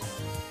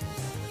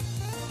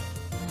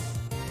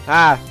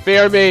 Ah,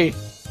 fear me!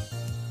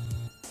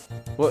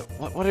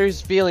 What are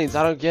his feelings?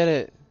 I don't get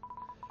it.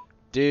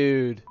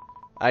 Dude,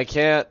 I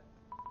can't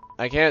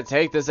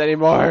take this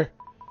anymore.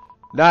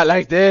 Not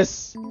like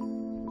this.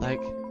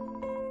 Like...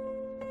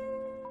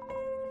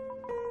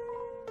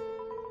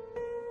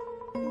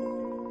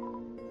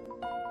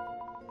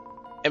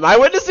 Am I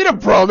witnessing a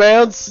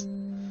bromance?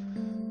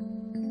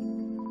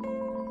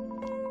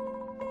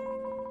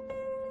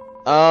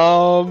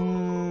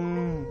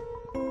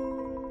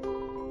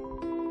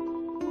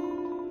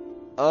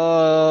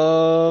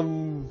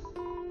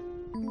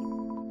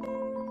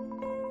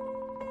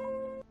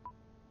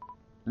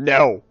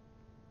 No.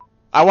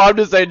 I want him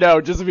to say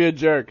no, just to be a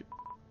jerk.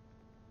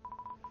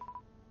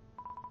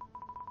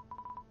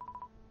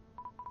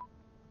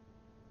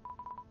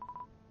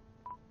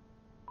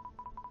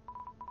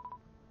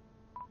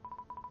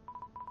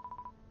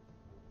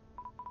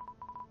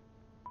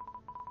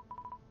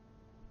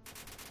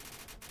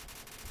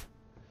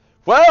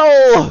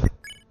 Well,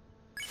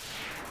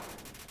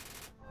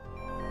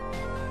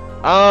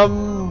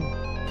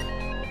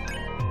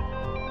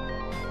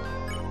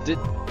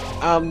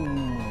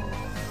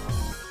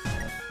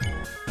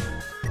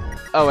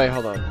 oh wait,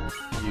 hold on.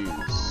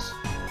 Use.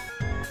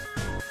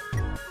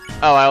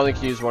 Oh, I only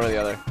can use one or the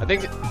other. I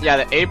think, yeah,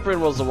 the apron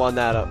was the one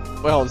that,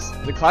 well,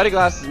 the cloudy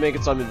glasses make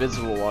it so I'm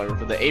invincible longer,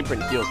 but the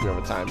apron heals me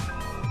over time.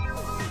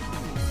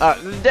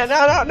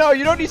 No,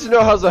 you don't need to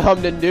know how's the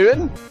Humden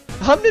doing.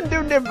 Humden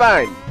doing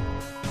fine.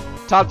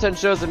 Top 10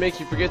 shows that make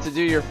you forget to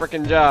do your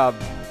frickin' job.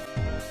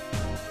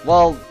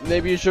 Well,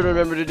 maybe you should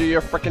remember to do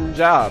your frickin'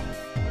 job.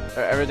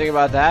 Everything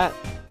about that?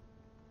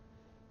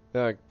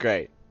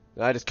 Great.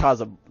 I just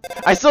caused a...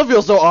 I still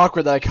feel so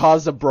awkward that I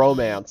caused a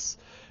bromance.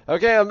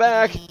 Okay, I'm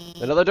back.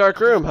 Another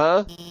dark room,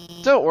 huh?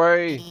 Don't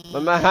worry.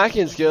 My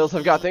hacking skills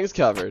have got things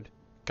covered.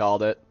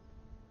 Called it.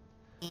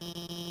 Are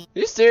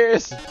you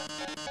serious?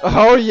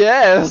 Oh,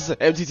 yes!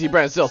 MTT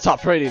brand still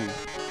top rating.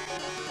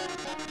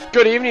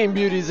 Good evening,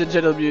 beauties and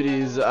gentle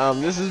beauties.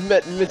 This is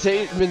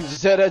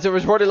to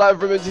reporting live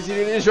from MTT.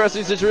 An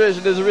interesting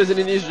situation has arisen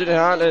in Eastern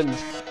Hotland.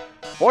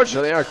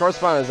 Fortunately, our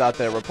correspondent is out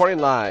there reporting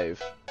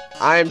live.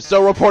 I am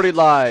still reporting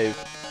live.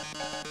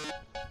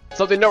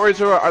 Something noteworthy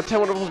to our 10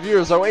 wonderful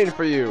viewers are waiting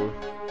for you.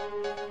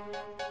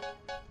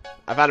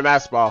 I found a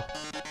basketball.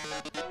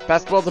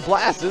 Basketball's a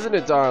blast, isn't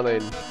it,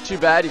 darling? Too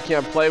bad you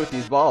can't play with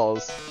these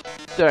balls.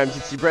 They're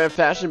MTT brand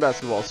fashion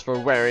basketballs for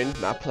wearing,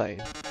 not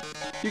playing.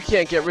 You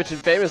can't get rich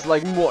and famous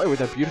like Moy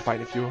without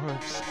beautifying a few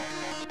herbs.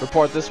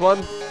 Report this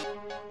one.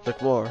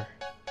 Look more.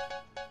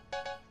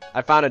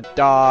 I found a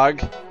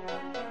dog.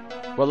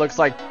 What looks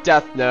like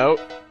Death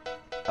Note.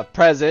 A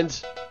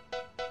present.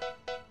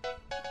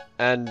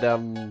 And,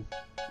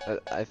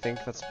 I think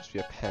that's supposed to be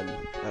a pen.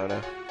 I don't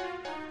know.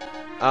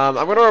 I'm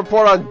gonna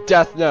report on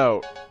Death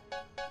Note.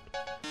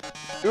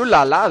 Ooh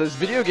la la, this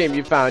video game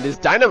you found is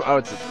dynamite. Oh,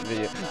 it's a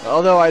video.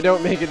 Although I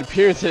don't make an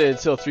appearance in it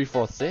until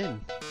 3/4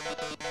 in.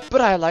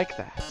 But I like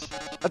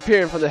that.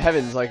 Appearing from the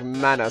heavens like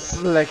manna,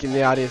 slaking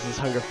the audience's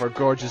hunger for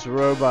gorgeous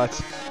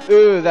robots.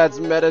 Ooh, that's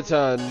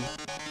Metaton.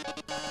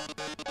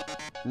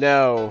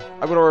 No,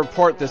 I'm gonna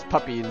report this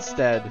puppy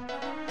instead.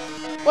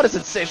 What a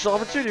sensational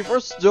opportunity for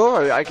a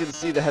story! I can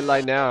see the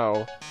headline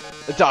now.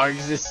 The dog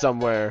exists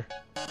somewhere.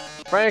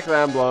 Frankly,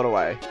 I'm blown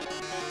away.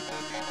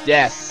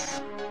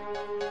 Yes.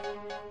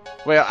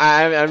 Wait,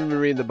 I'm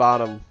reading the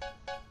bottom.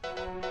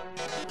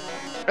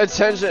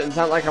 Attention, it's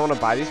not like I want to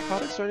buy these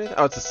products or anything.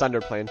 Oh, it's a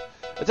Sunder plane.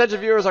 Attention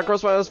viewers, our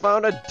correspondent has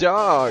found a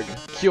dog.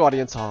 Cue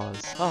audience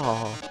haws.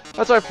 Oh,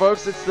 that's right,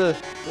 folks. It's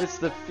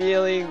the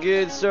feeling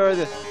good story.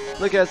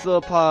 Look at its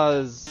little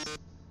paws.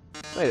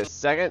 Wait a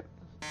second.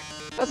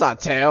 That's not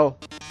a tail.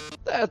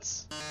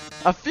 That's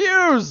a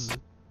fuse.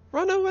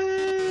 Run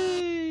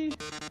away.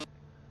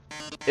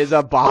 Is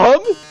a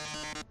bomb?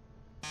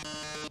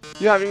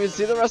 You haven't even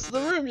seen the rest of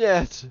the room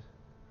yet.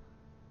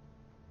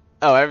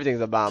 Oh,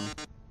 everything's a bomb.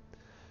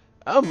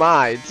 Oh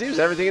my, it seems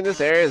everything in this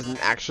area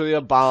isn't actually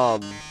a bomb.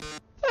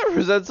 That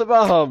represents a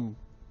bomb.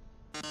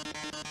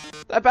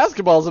 That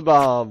basketball's a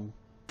bomb.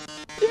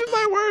 Even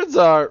my words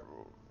are.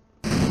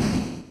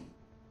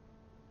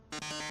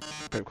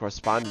 But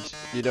correspondent,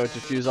 you don't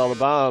defuse all the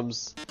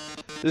bombs.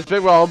 This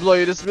big wall will blow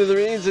you to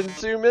smithereens in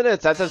 2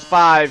 minutes. That says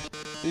 5.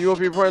 You won't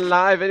be reporting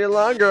live any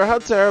longer. How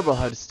terrible,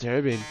 how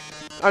disturbing.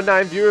 Our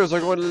 9 viewers are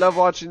going to love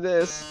watching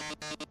this.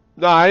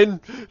 9?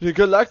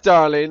 Good luck,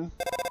 darling.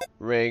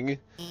 Ring.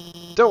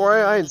 Don't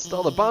worry, I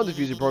installed a bomb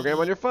diffuser program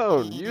on your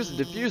phone. Use the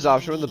diffuse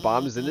option when the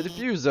bomb is in the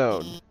diffuse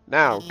zone.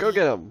 Now, go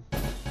get him.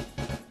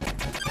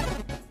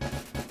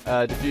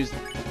 Diffuse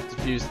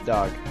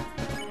dog.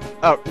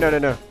 Oh, no.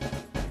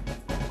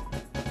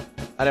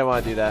 I didn't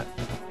want to do that.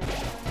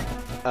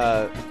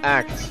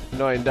 Act,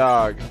 annoying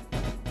dog.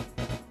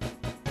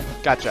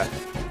 Gotcha.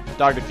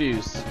 Dog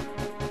diffuse.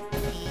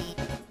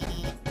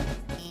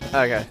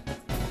 Okay.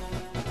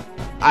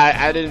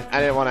 I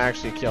didn't want to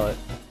actually kill it.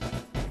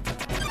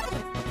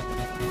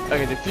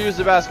 Okay, defuse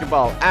the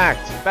basketball.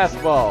 Act,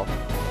 basketball.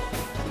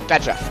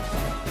 Gotcha.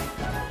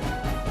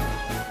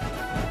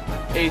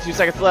 82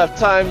 seconds left.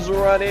 Time's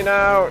running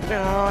out.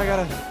 No, I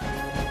gotta.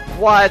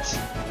 What?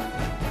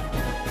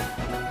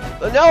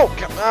 No,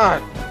 come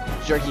on,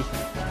 jerky.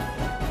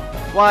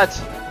 What?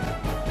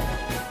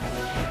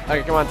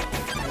 Okay, come on.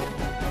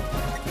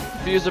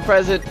 Defuse the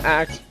present.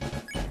 Act.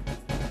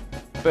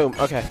 Boom.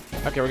 Okay.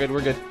 Okay,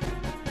 we're good.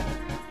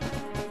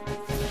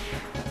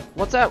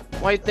 What's that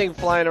white thing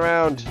flying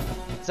around?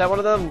 Is that one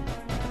of them?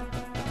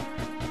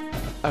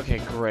 Okay,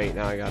 great.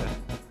 Now I got it.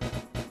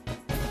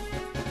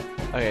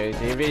 Okay,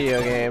 the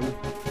video game.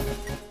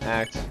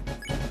 Act.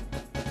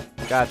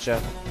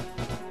 Gotcha.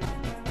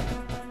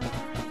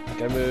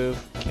 Gotta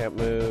move. Can't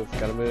move.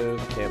 Gotta move.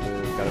 Can't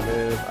move. Gotta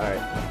move.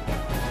 Alright.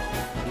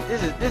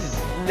 This is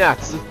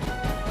nuts.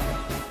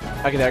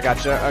 Okay, there,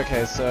 gotcha.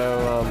 Okay,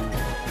 so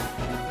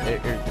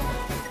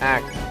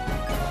act.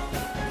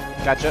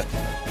 Gotcha.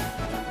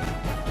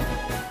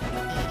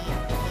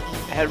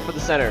 Head for the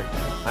center.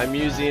 I'm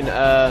using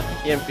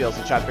EM fields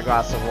to trap the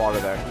glass of water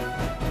there.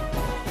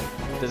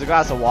 There's a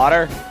glass of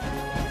water?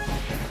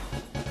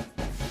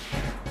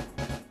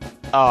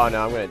 Oh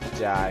no, I'm gonna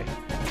die.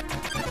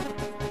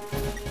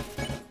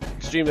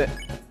 Extreme it.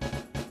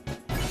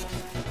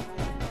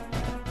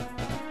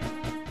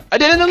 I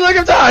did it in the nick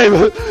of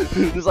time!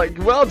 It's like,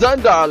 well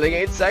done, darling,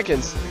 8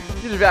 seconds.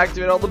 You'd have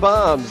activated all the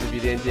bombs. If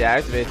you didn't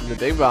deactivate them, the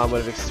big bomb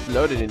would have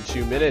exploded in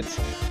 2 minutes.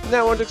 And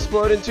that won't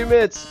explode in 2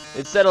 minutes.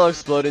 Instead, it'll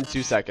explode in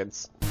 2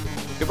 seconds.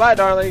 Goodbye,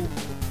 darling.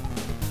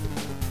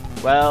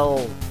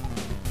 Well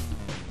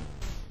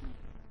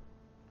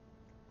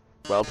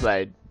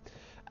played.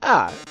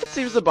 Ah, it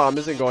seems the bomb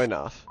isn't going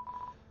off.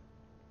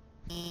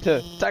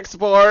 Tech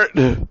support!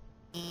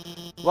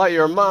 While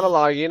you're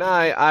monologuing,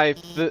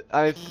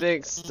 I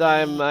fixed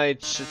I might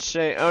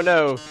change. Oh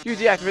no, you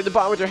deactivated the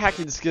bomb with your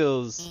hacking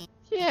skills.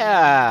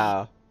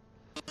 Yeah.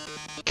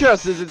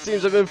 Curses, it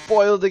seems I've been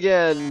foiled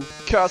again.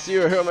 Curse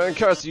you, Herman, and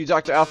curse you,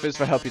 Dr. Alphys,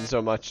 for helping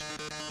so much.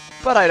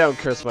 But I don't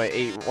curse my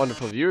 8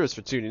 wonderful viewers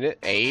for tuning in.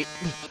 8?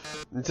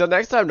 Until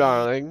next time,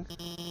 darling.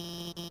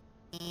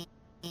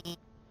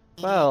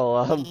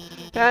 Well,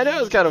 yeah, I know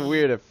it's kind of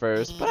weird at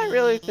first, but I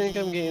really think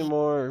I'm getting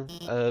more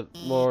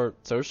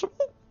sociable?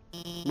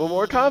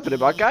 More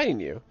confident about guiding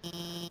you.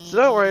 So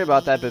don't worry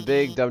about that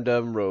big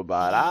dumb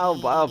robot.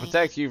 I'll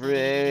protect you from it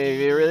if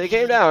it really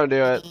came down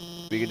to it.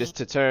 We could just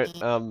turn,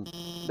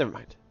 never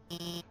mind.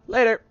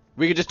 Later.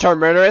 We could just turn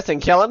murderous and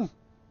kill him.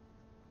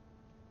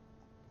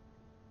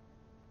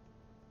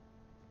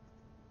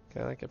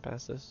 Can I get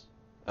past this?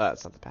 Oh,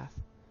 that's not the path.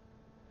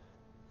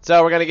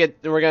 So we're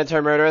gonna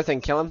turn murderous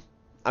and kill him.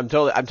 I'm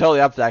totally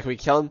up for that. Can we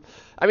kill him?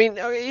 I mean,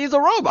 he's a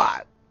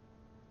robot,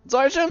 so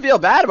I shouldn't feel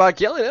bad about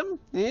killing him.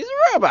 He's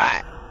a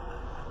robot.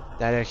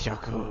 That is so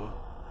cool.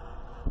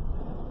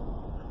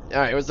 All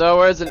right, so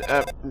where's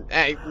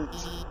hey,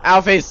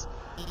 Alphys?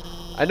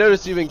 I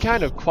noticed you've been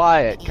kind of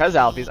quiet. Cuz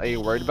Alphys, are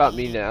you worried about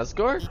meeting an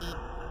escort?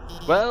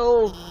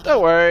 Well,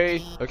 don't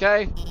worry,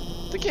 okay?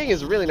 The king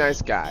is a really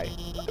nice guy.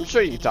 I'm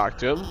sure you can talk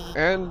to him,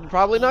 and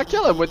probably not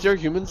kill him with your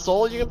human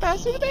soul. You can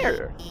pass through the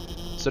barrier.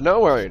 So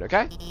no worried,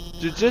 okay?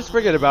 Just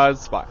forget about it,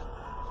 it's fine.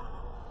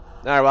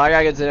 Alright, well, I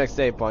gotta get to the next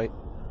save point.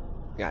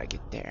 Gotta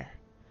get there.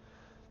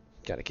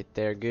 Gotta get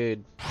there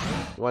good.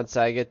 Once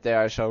I get there,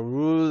 I shall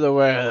rule the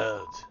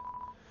world.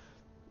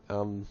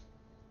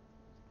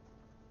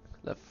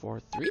 Left 4,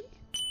 3?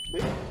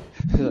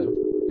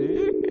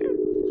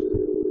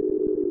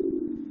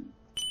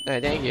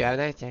 Alright, thank you. Have a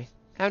nice day.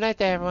 Have a nice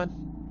day, everyone.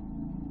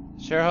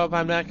 Sure hope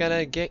I'm not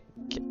gonna get...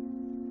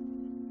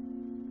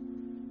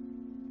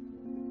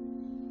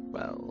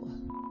 Well...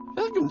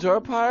 Welcome to our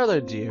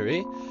parlor,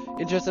 dearie.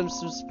 Interested in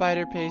some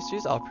spider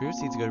pastries? All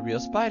proceeds go to real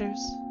spiders.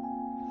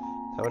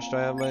 How much do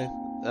I have my...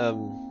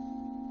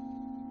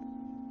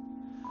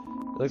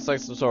 It looks like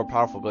some sort of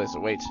powerful blazer.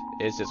 Wait,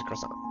 it's just a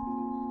croissant.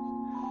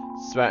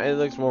 It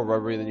looks more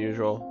rubbery than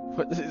usual.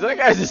 That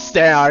guy's just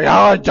staring.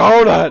 Oh, a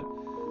donut!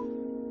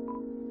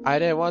 I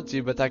didn't want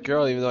to, but that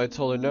girl, even though I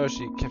told her no,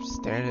 she kept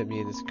staring at me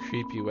in this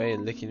creepy way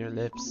and licking her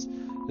lips.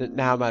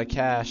 Now I'm out of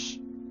cash.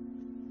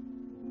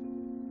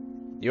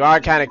 You are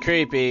kind of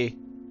creepy.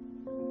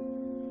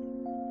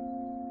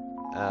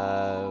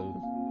 No.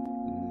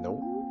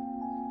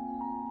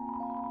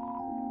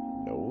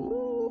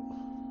 No.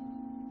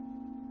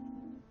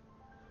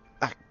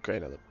 Ah,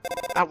 great.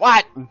 Ah,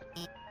 what?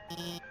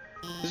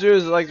 This room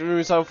is like the room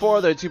we saw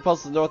before. There are 2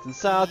 pulses to the north and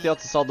south. You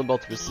also solve them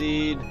both to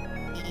proceed.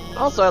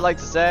 Also, I'd like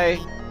to say,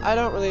 I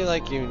don't really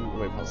like giving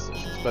away pulse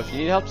stations, but if you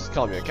need help, just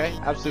call me, okay?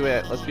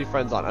 Absolutely. Let's be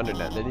friends on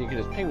Undernet, then you can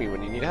just ping me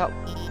when you need help.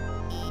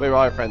 We're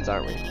all your friends,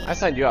 aren't we? I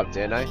signed you up,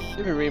 didn't I?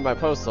 You've been reading my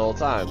posts the whole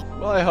time.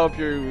 Well, I hope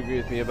you agree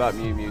with me about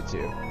Mew Mew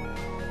too.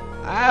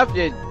 I hope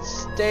you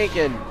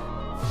stinking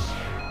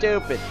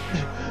stupid.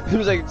 It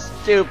was like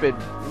stupid,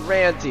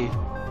 ranty.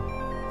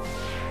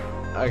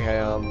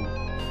 Okay,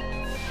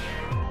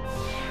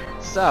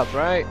 south,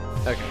 right?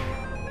 Okay.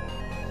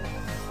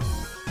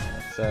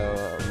 So,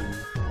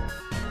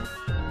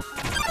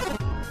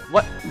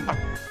 what? Oh.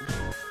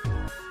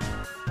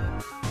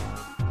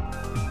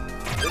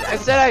 I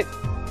said I...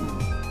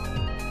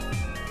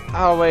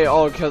 Oh wait,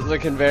 because the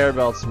conveyor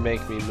belts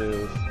make me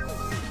move.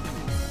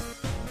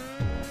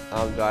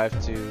 Do I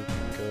have to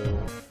go...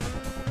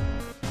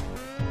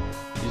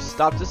 You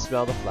stop to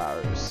smell the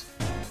flowers.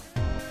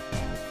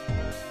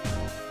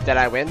 Did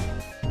I win?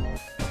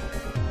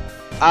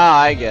 Ah,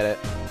 I get it.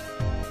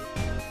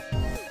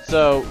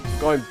 So,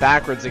 going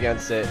backwards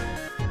against it.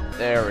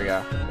 There we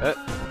go.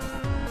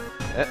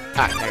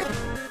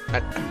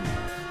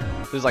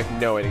 There's like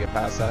no way to get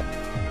past that.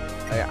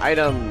 Okay,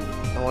 item.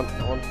 I want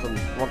some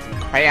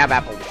crab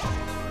apples.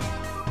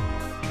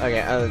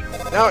 Okay,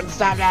 no,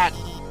 stop that!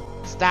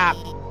 Stop!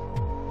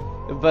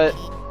 But,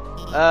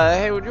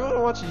 hey, would you want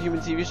to watch a human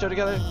TV show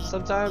together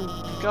sometime?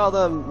 Call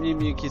them Mew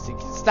Mew Kissy.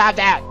 Stop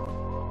that!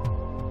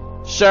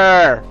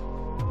 Sure!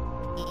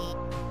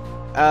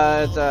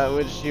 It's,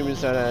 which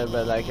humans don't have,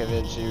 but like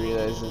eventually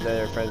realizes that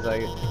their friends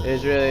like it.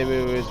 It's really a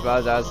movie who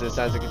spawns out to the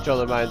signs to control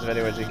the minds of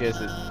anyone she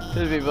kisses.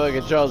 There's people who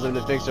controls them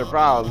to fix her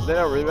problems. They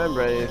don't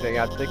remember anything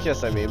after the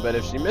kiss, I mean, but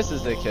if she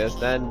misses the kiss,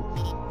 then,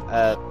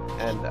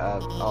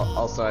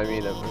 also, I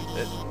mean,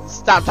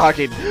 stop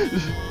talking!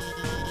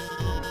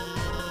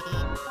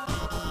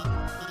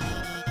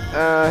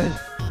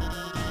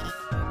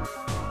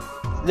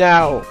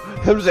 Now!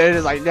 I'm saying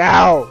it's like,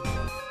 now!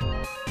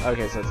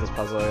 Okay, so it's this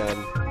puzzle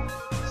again.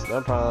 It's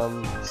no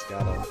problem, just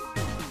gotta...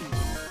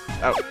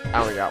 Oh,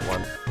 I only got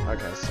one.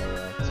 Okay, so I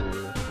have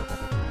to...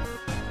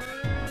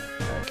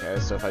 Okay,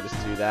 so if I just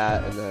do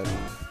that, and then...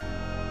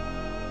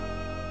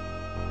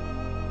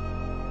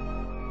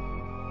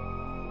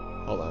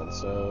 Hold on,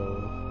 so...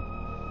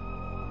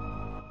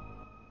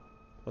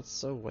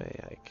 What's the way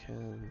I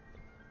can...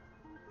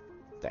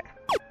 There.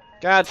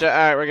 Gotcha,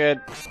 alright, we're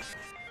good.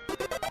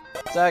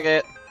 Suck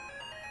it.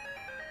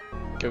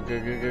 Go, go,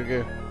 go, go,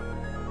 go.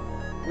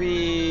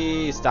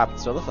 Wee! Stop and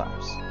smell the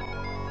flowers.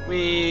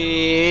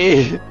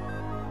 Wee!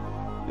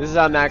 This is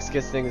how Max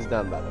gets things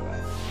done, by the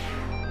way.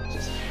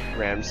 Just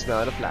random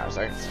smelling of flowers.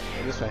 Alright,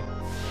 go this way.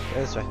 Go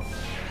this way.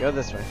 Go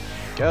this way.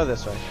 Go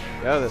this way.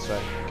 Go this way.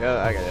 Go.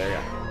 Okay, there we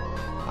go.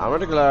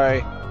 Onward to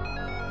glory.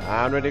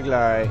 Onward to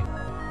glory.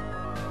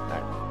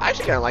 Alright. I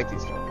actually kind of like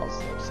these kind of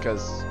puzzles, just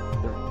because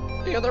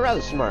they're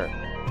rather smart.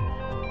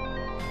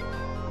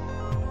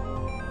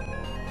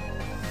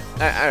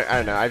 I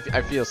don't know.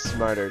 I feel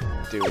smarter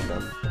doing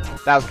them.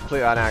 That was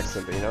completely on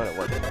accident, but you know what? It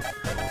worked.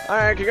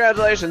 Alright,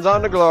 congratulations.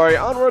 On to glory.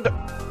 Onward.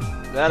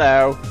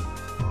 Hello.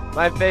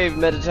 My fave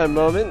Meditum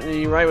moment.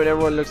 Right when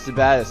everyone looks the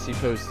baddest, he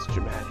poses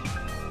dramatic.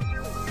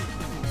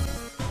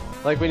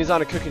 Like when he's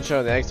on a cooking show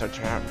and the eggs don't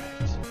turn out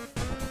right.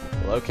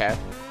 Well, okay.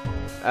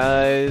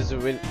 Is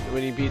when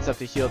he beats up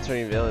the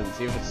heel-turning villains,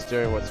 even if it's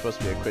during what's supposed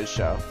to be a quiz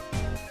show.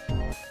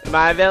 Am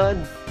I a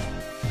villain?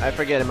 I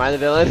forget. Am I the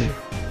villain?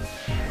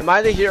 Am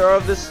I the hero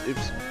of this?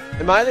 Oops.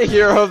 Am I the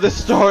hero of this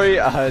story?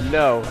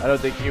 No, I don't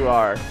think you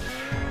are.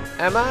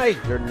 Am I?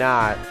 You're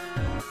not.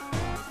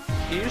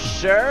 Are you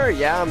sure?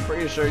 Yeah, I'm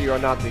pretty sure you are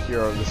not the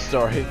hero of this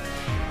story.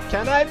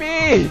 Can I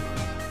be?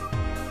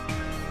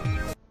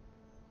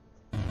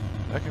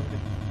 Okay, we're good.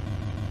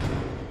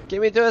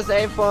 Get me to a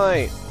save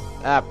point.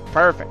 Ah,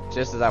 perfect.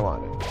 Just as I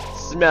wanted.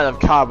 Smell of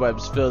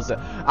cobwebs fills it.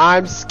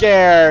 I'm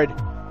scared.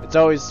 It's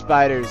always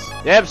spiders.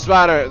 Yep,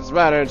 spiders.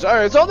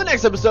 Alright, so in the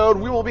next episode,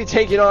 we will be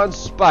taking on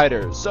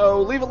spiders.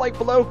 So leave a like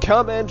below,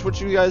 comment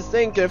what you guys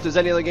think, and if there's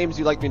any other games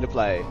you'd like me to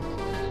play.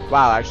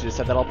 Wow, I actually just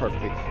said that all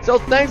perfectly. So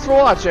thanks for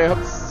watching. I hope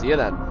to see you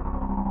then.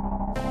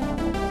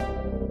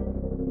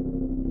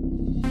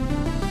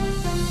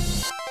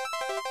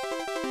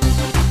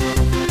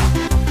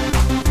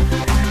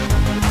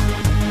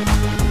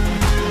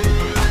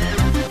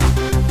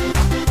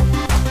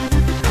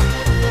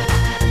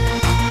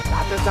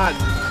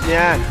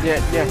 Yeah.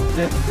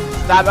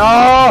 Stop.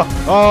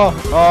 Oh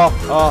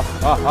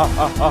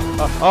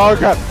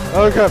crap.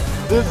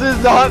 This is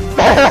not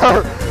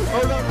fair.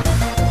 Oh no.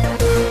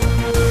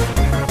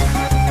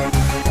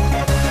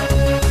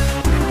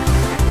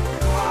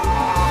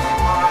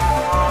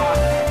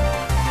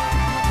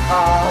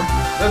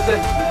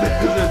 Listen,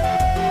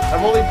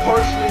 I'm only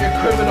partially a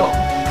criminal.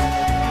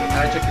 And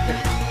I took your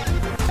picture.